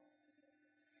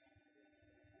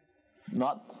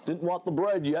 Didn't want the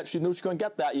bread yet. She knew she couldn't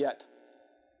get that yet.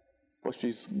 But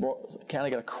can I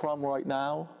get a crumb right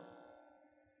now?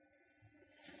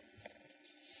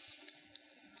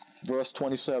 Verse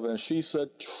 27, and she said,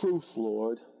 truth,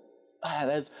 Lord.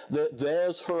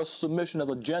 There's her submission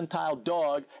as a Gentile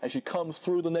dog as she comes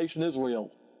through the nation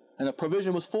Israel. And the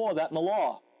provision was for that in the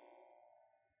law.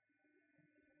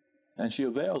 And she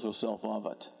avails herself of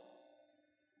it.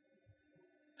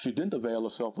 She didn't avail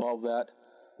herself of that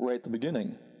right at the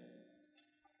beginning.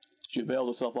 She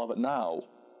avails herself of it now.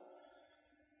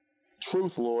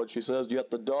 Truth, Lord, she says, yet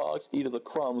the dogs eat of the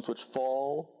crumbs which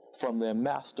fall from their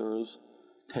master's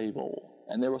table.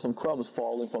 And there were some crumbs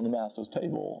falling from the master's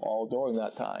table all during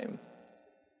that time,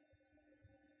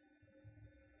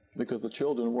 because the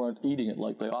children weren't eating it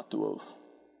like they ought to have.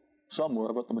 Some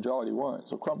were, but the majority weren't.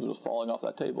 So crumbs were just falling off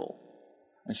that table.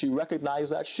 And she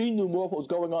recognized that. She knew more of what was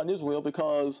going on in Israel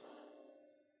because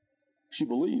she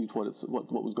believed what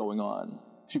was going on.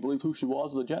 She believed who she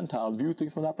was as a Gentile, viewed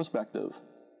things from that perspective,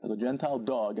 as a Gentile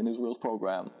dog in Israel's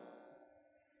program.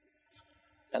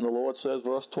 And the Lord says,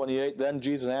 verse 28, Then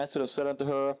Jesus answered and said unto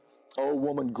her, O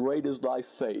woman, great is thy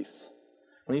faith.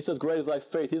 When he says great is thy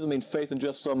faith, he doesn't mean faith in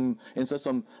just some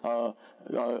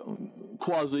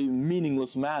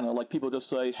quasi-meaningless manner, like people just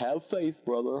say, have faith,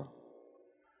 brother.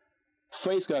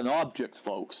 Faith's got an object,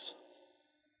 folks.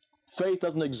 Faith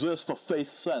doesn't exist for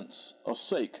faith's sense or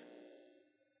sake.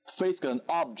 Faith's got an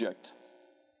object.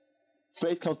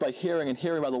 Faith comes by hearing, and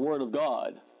hearing by the Word of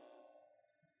God.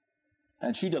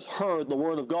 And she just heard the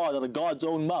Word of God out of God's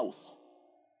own mouth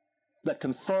that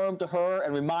confirmed to her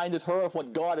and reminded her of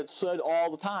what God had said all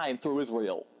the time through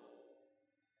Israel.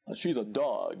 That she's a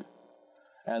dog,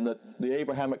 and that the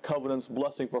Abrahamic covenant's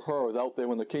blessing for her is out there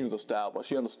when the kingdom's established.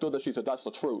 She understood that. She said, that's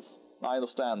the truth. I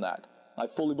understand that. I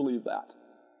fully believe that.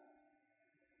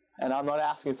 And I'm not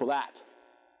asking for that.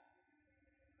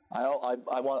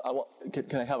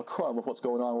 Can I have a crumb of what's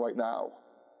going on right now?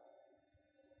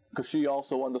 Because she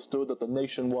also understood that the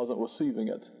nation wasn't receiving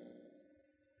it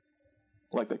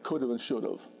like they could have and should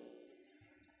have.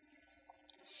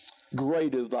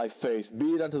 Great is thy faith.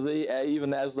 Be it unto thee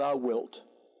even as thou wilt.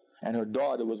 And her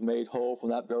daughter was made whole from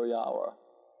that very hour.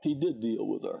 He did deal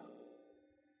with her.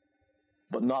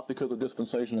 But not because of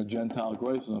dispensation of Gentile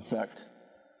grace in effect,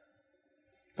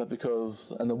 but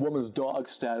because, and the woman's dog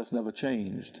status never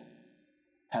changed.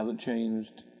 Hasn't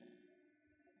changed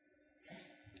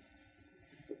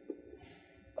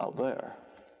out there.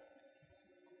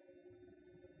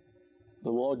 The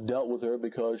Lord dealt with her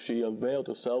because she availed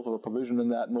herself of a provision in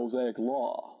that Mosaic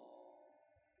law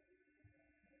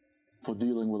for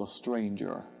dealing with a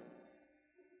stranger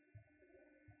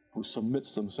who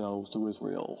submits themselves to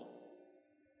Israel.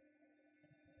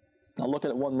 Now look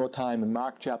at it one more time in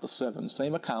Mark chapter 7.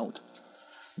 Same account.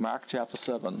 Mark chapter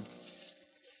 7.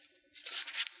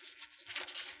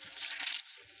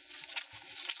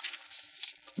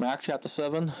 Mark chapter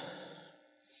 7,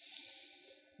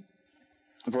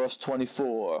 verse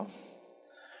 24.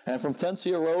 And from thence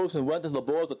he arose and went into the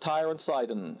borders of Tyre and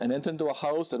Sidon, and entered into a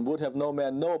house, and would have no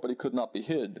man know it, but he could not be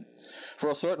hid.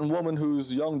 For a certain woman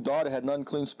whose young daughter had an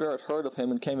unclean spirit heard of him,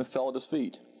 and came and fell at his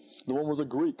feet. The woman was a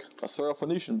Greek, a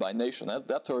Syrophoenician by nation.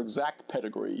 That's her exact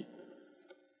pedigree.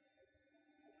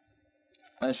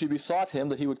 And she besought him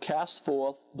that he would cast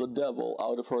forth the devil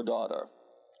out of her daughter.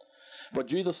 But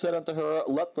Jesus said unto her,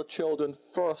 Let the children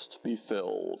first be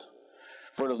filled,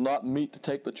 for it is not meet to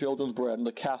take the children's bread and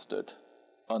to cast it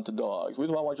unto dogs. The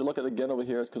reason why I want you to look at it again over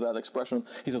here is because of that expression.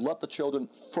 He says, let the children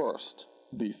first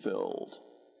be filled.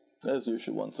 There's the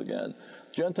issue once again.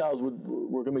 Gentiles were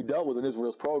going to be dealt with in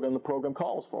Israel's program. The program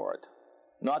calls for it.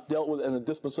 Not dealt with in a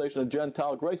dispensation of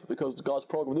Gentile grace, but because God's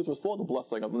program in Israel is for the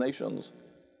blessing of the nations.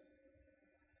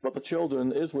 But the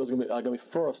children, Israel, are going to be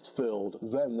first filled,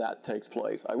 then that takes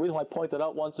place. The reason why I point that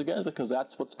out once again is because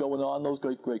that's what's going on in those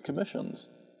great commissions.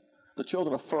 The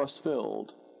children are first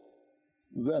filled,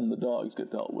 then the dogs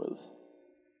get dealt with.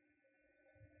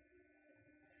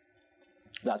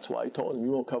 That's why he told him,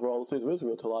 you won't cover all the cities of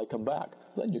Israel till I come back.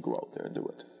 Then you go out there and do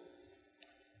it.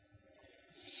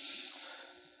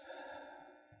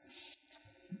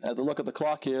 As I look at the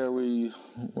clock here, we're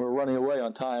running away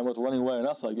on time. It's running away on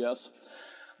us, I guess.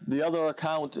 The other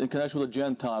account in connection with a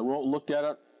Gentile, we won't look at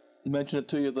it, mention it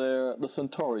to you there, the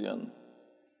centurion.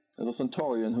 There's a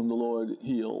centurion whom the Lord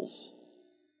heals,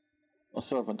 a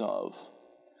servant of.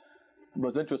 But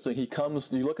it's interesting,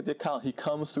 you look at the account, he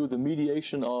comes through the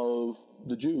mediation of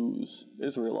the Jews,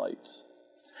 Israelites.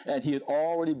 And he had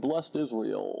already blessed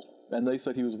Israel, and they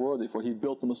said he was worthy, for he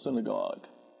built them a synagogue.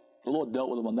 The Lord dealt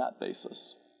with them on that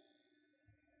basis.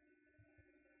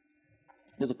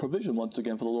 There's a provision, once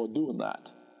again, for the Lord doing that.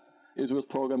 Israel's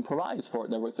program provides for it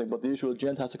and everything, but the issue of the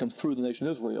Gentiles has to come through the nation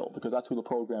Israel, because that's who the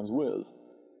program's with.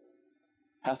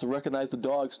 Has to recognize the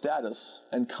dog status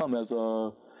and come as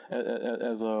a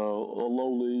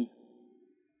lowly,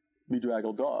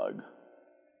 bedraggled dog,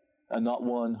 and not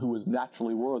one who is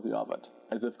naturally worthy of it,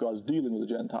 as if God's dealing with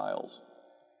the Gentiles.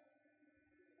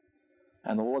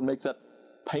 And the Lord makes that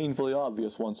painfully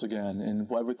obvious once again in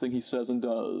everything he says and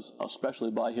does,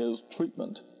 especially by his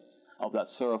treatment of that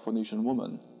Syrophoenician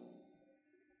woman.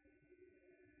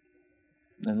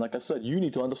 And like I said, you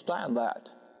need to understand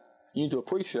that. You need to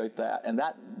appreciate that, and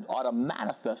that ought to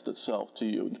manifest itself to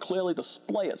you and clearly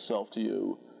display itself to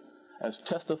you as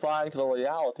testifying to the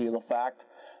reality of the fact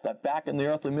that back in the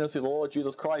earthly ministry of the Lord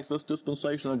Jesus Christ, this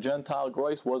dispensation of Gentile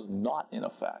grace was not in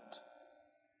effect.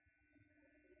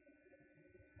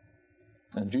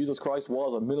 And Jesus Christ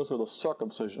was a minister of the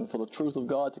circumcision for the truth of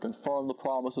God to confirm the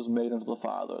promises made unto the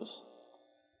fathers,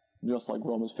 just like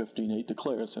Romans 15:8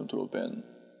 declares him to have been.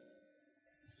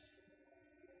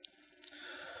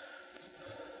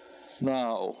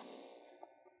 Now,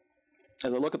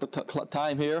 as I look at the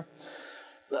time here,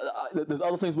 there's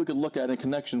other things we could look at in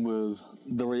connection with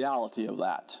the reality of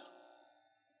that.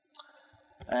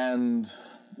 And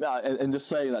just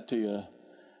saying that to you,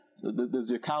 there's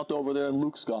the account over there in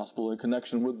Luke's Gospel in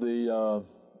connection with the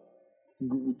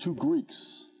two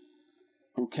Greeks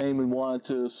who came and wanted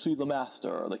to see the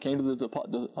Master. They came to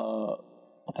the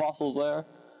apostles there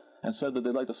and said that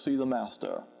they'd like to see the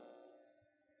Master.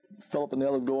 Philip and the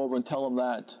others go over and tell him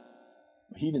that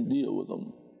he didn't deal with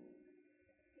them.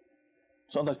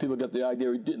 Sometimes people get the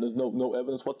idea he didn't. There's no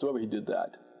evidence whatsoever he did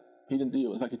that. He didn't deal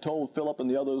with it. In fact, he told Philip and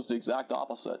the others the exact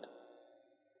opposite.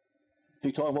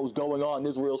 He told them what was going on in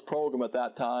Israel's program at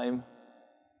that time,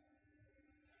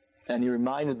 and he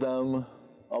reminded them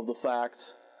of the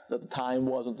fact that the time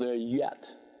wasn't there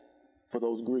yet for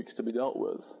those Greeks to be dealt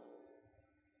with.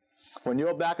 When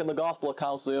you're back in the gospel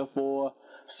accounts, therefore,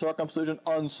 circumcision,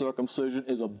 uncircumcision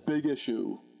is a big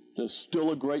issue. There's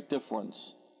still a great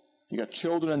difference. You got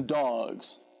children and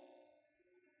dogs,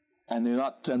 and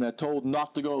they're told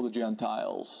not to go to the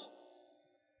Gentiles.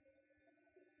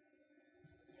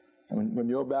 And when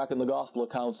you're back in the gospel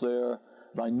accounts there,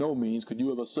 by no means could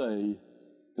you ever say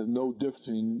there's no difference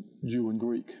between Jew and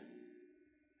Greek.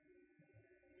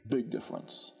 Big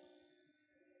difference.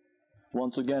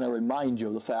 Once again, I remind you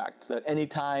of the fact that any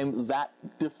time that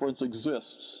difference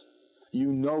exists,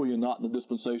 you know you're not in the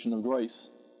dispensation of grace.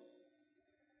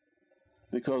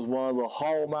 Because one of the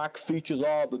hallmark features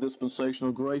of the dispensation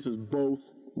of grace is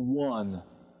both one.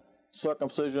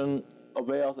 Circumcision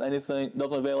availeth anything,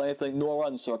 doesn't avail anything, nor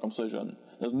uncircumcision.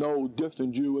 There's no difference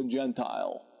in Jew and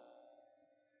Gentile.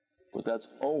 But that's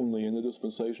only in the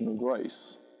dispensation of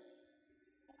grace.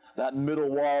 That middle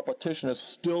wall partition is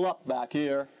still up back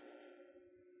here,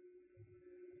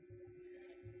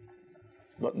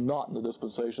 but not in the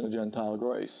dispensation of Gentile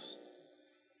grace.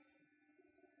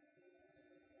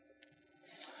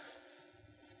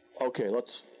 Okay,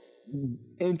 let's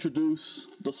introduce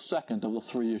the second of the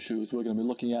three issues we're going to be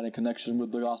looking at in connection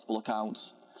with the gospel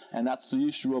accounts, and that's the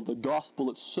issue of the gospel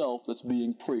itself that's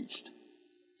being preached.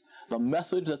 The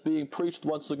message that's being preached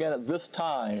once again at this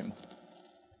time,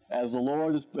 as the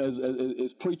Lord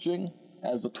is preaching,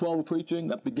 as the 12 are preaching,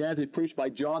 that began to be preached by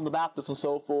John the Baptist and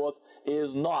so forth,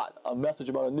 is not a message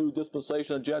about a new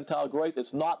dispensation of Gentile grace.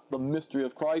 It's not the mystery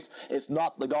of Christ. It's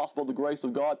not the gospel of the grace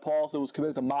of God. Paul said it was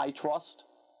committed to my trust.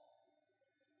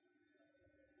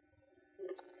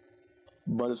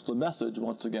 But it's the message,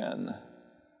 once again,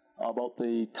 about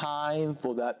the time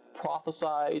for that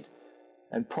prophesied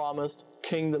and promised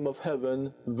kingdom of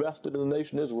heaven vested in the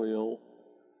nation Israel.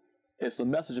 It's the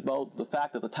message about the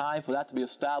fact that the time for that to be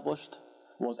established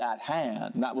was at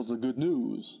hand, and that was the good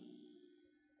news.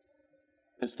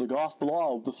 It's the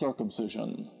gospel of the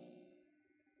circumcision,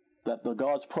 that the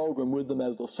God's program with them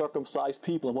as the circumcised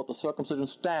people and what the circumcision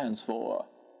stands for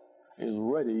is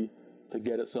ready to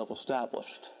get itself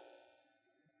established.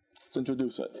 Let's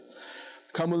introduce it.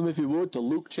 Come with me, if you would, to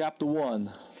Luke chapter 1.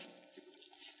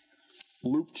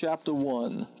 Luke chapter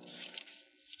 1.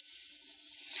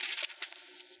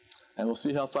 And we'll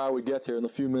see how far we get here in the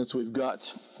few minutes we've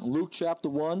got. Luke chapter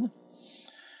 1.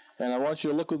 And I want you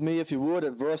to look with me, if you would,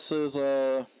 at verses,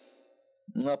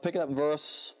 pick it up in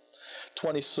verse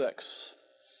 26.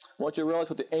 I want you to realize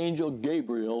what the angel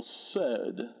Gabriel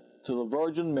said to the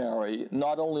Virgin Mary,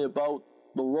 not only about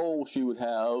the role she would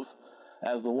have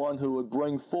as the one who would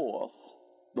bring forth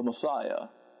the Messiah,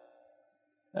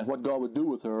 and what God would do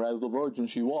with her as the virgin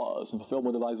she was, in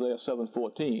fulfillment of Isaiah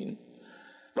 7:14.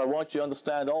 But I want you to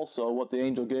understand also what the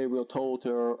angel Gabriel told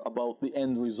her about the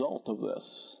end result of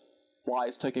this, why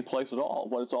it's taking place at all,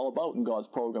 what it's all about in God's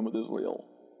program with Israel.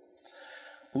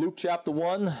 Luke chapter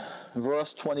 1,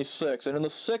 verse 26. And in the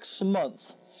 6th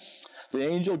month, the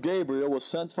angel Gabriel was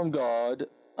sent from God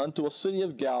unto a city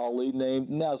of Galilee named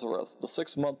Nazareth. The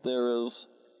 6th month there is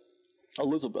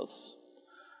Elizabeth's,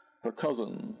 her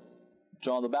cousin,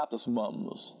 John the Baptist's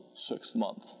mom's 6th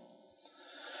month.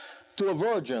 To a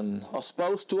virgin,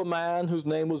 espoused to a man whose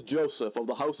name was Joseph, of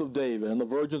the house of David, and the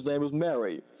virgin's name was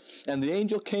Mary. And the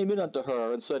angel came in unto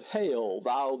her, and said, Hail,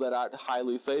 thou that art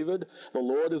highly favored, the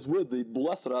Lord is with thee,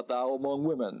 blessed art thou among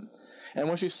women. And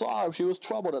when she saw him, she was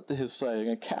troubled at his saying,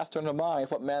 and cast in her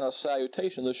mind what manner of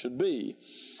salutation this should be.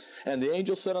 And the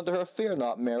angel said unto her, Fear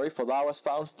not, Mary, for thou hast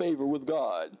found favor with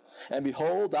God. And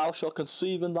behold, thou shalt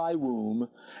conceive in thy womb,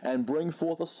 and bring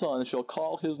forth a son, and shall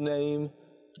call his name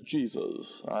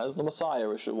Jesus, as the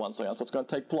Messiah issue once again. That's what's going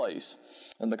to take place.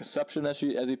 And the conception, as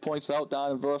he points out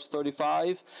down in verse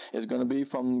 35, is going to be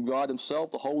from God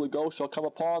himself. The Holy Ghost shall come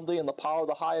upon thee, and the power of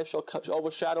the highest shall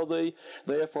overshadow thee.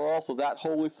 Therefore also that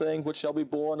holy thing which shall be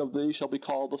born of thee shall be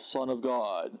called the Son of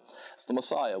God. It's the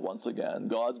Messiah once again.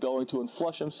 God's going to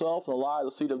enflesh himself in the lie of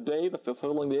the seed of David,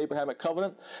 fulfilling the Abrahamic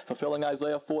covenant, fulfilling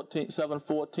Isaiah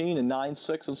 7:14 and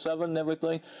 9:6 and 7 and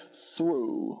everything,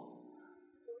 through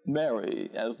Mary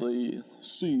as the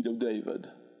seed of David.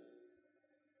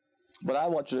 But I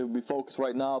want you to be focused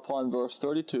right now upon verse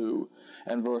 32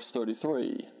 and verse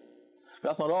 33.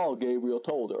 That's not all Gabriel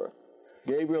told her.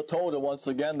 Gabriel told her once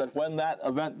again that when that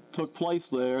event took place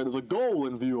there's a goal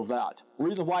in view of that. The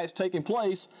reason why it's taking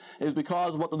place is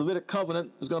because of what the Davidic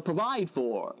covenant is going to provide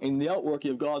for in the outworking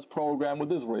of God's program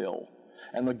with Israel.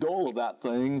 And the goal of that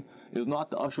thing is not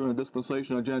to usher in a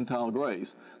dispensation of Gentile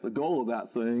grace. The goal of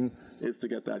that thing is to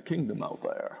get that kingdom out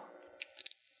there,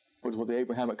 which is what the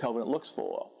Abrahamic covenant looks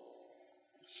for.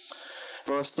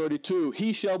 Verse 32,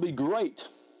 he shall be great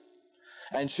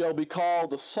and shall be called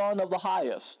the Son of the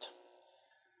Highest.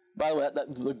 By the way,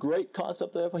 the great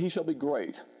concept there, for he shall be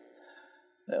great.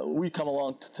 We come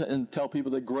along and tell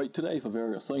people they're great today for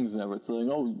various things and everything.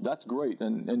 Oh, that's great,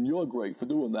 and you're great for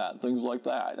doing that, and things like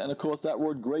that. And of course, that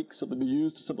word "great" can simply be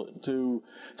used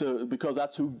because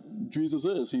that's who Jesus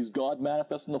is. He's God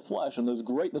manifest in the flesh, and there's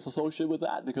greatness associated with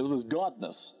that because of his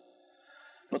godness.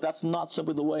 But that's not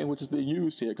simply the way in which it's being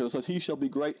used here, because it says he shall be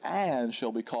great and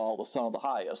shall be called the Son of the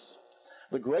Highest.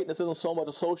 The greatness isn't so much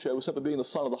associated with simply being the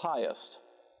Son of the Highest,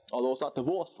 although it's not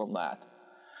divorced from that.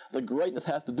 The greatness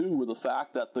has to do with the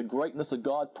fact that the greatness that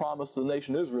God promised the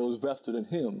nation Israel is vested in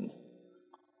him.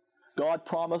 God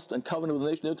promised and covenanted with the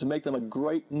nation Israel to make them a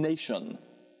great nation.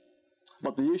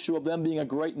 But the issue of them being a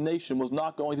great nation was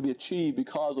not going to be achieved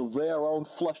because of their own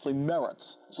fleshly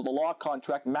merits. So the law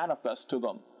contract manifests to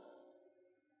them.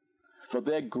 But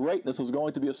their greatness was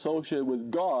going to be associated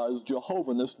with God's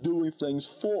Jehovahness doing things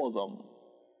for them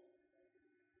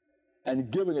and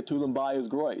giving it to them by his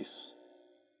grace.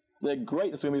 Their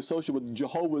greatness is going to be associated with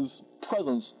Jehovah's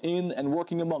presence in and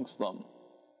working amongst them.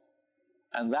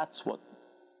 And that's what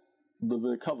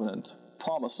the covenant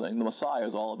promising the Messiah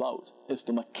is all about. It's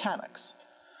the mechanics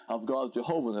of God's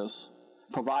Jehovahness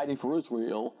providing for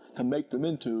Israel to make them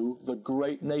into the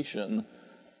great nation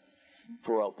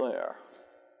for out there.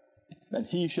 And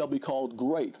he shall be called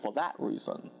great for that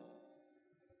reason.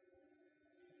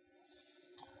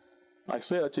 I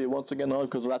say that to you once again, not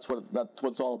because that's what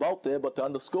it's all about there, but to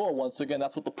underscore once again,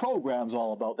 that's what the program's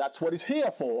all about. That's what he's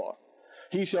here for.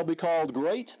 He shall be called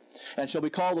great, and shall be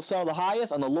called the Son of the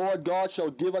Highest, and the Lord God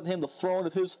shall give unto him the throne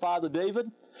of his father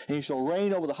David, and he shall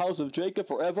reign over the house of Jacob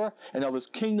forever, and of his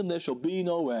kingdom there shall be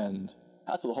no end.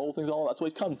 That's what the whole thing's all about. That's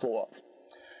what he's come for.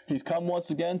 He's come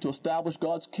once again to establish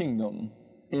God's kingdom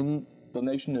in the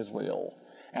nation Israel.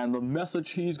 And the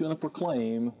message he's going to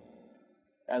proclaim,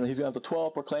 and he's going to have the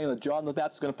 12 proclaim, that John the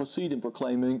Baptist is going to proceed in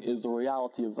proclaiming, is the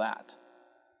reality of that.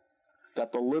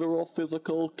 That the literal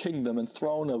physical kingdom and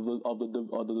throne of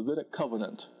the Davidic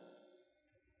covenant,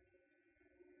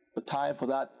 the time for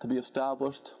that to be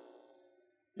established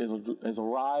is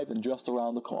arrived and just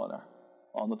around the corner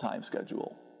on the time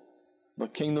schedule. The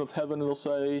kingdom of heaven, it'll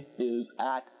say, is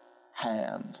at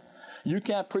hand. You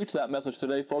can't preach that message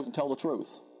today, folks, and tell the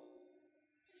truth.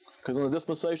 Because in the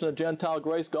dispensation of Gentile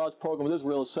grace, God's program with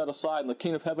Israel is set aside, and the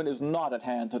kingdom of heaven is not at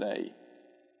hand today.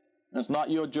 And it's not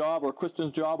your job or a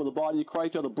Christian's job or the body of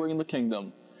Christ to bring in the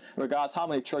kingdom. Regardless how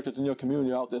many churches in your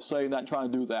community are out there saying that and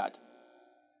trying to do that.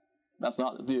 That's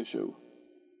not the issue.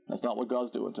 That's not what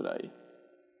God's doing today.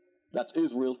 That's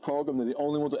Israel's program. They're the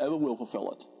only ones that ever will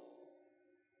fulfill it.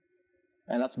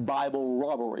 And that's Bible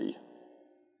robbery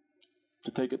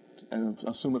to take it and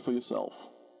assume it for yourself.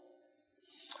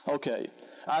 Okay,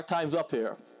 our time's up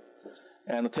here.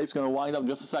 And the tape's going to wind up in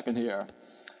just a second here.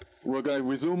 We're going to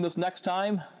resume this next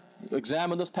time.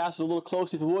 Examine this passage a little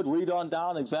closely if you would. Read on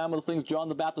down, examine the things John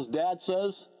the Baptist's dad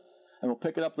says, and we'll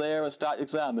pick it up there and start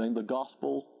examining the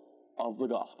gospel of the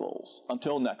Gospels.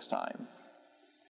 Until next time.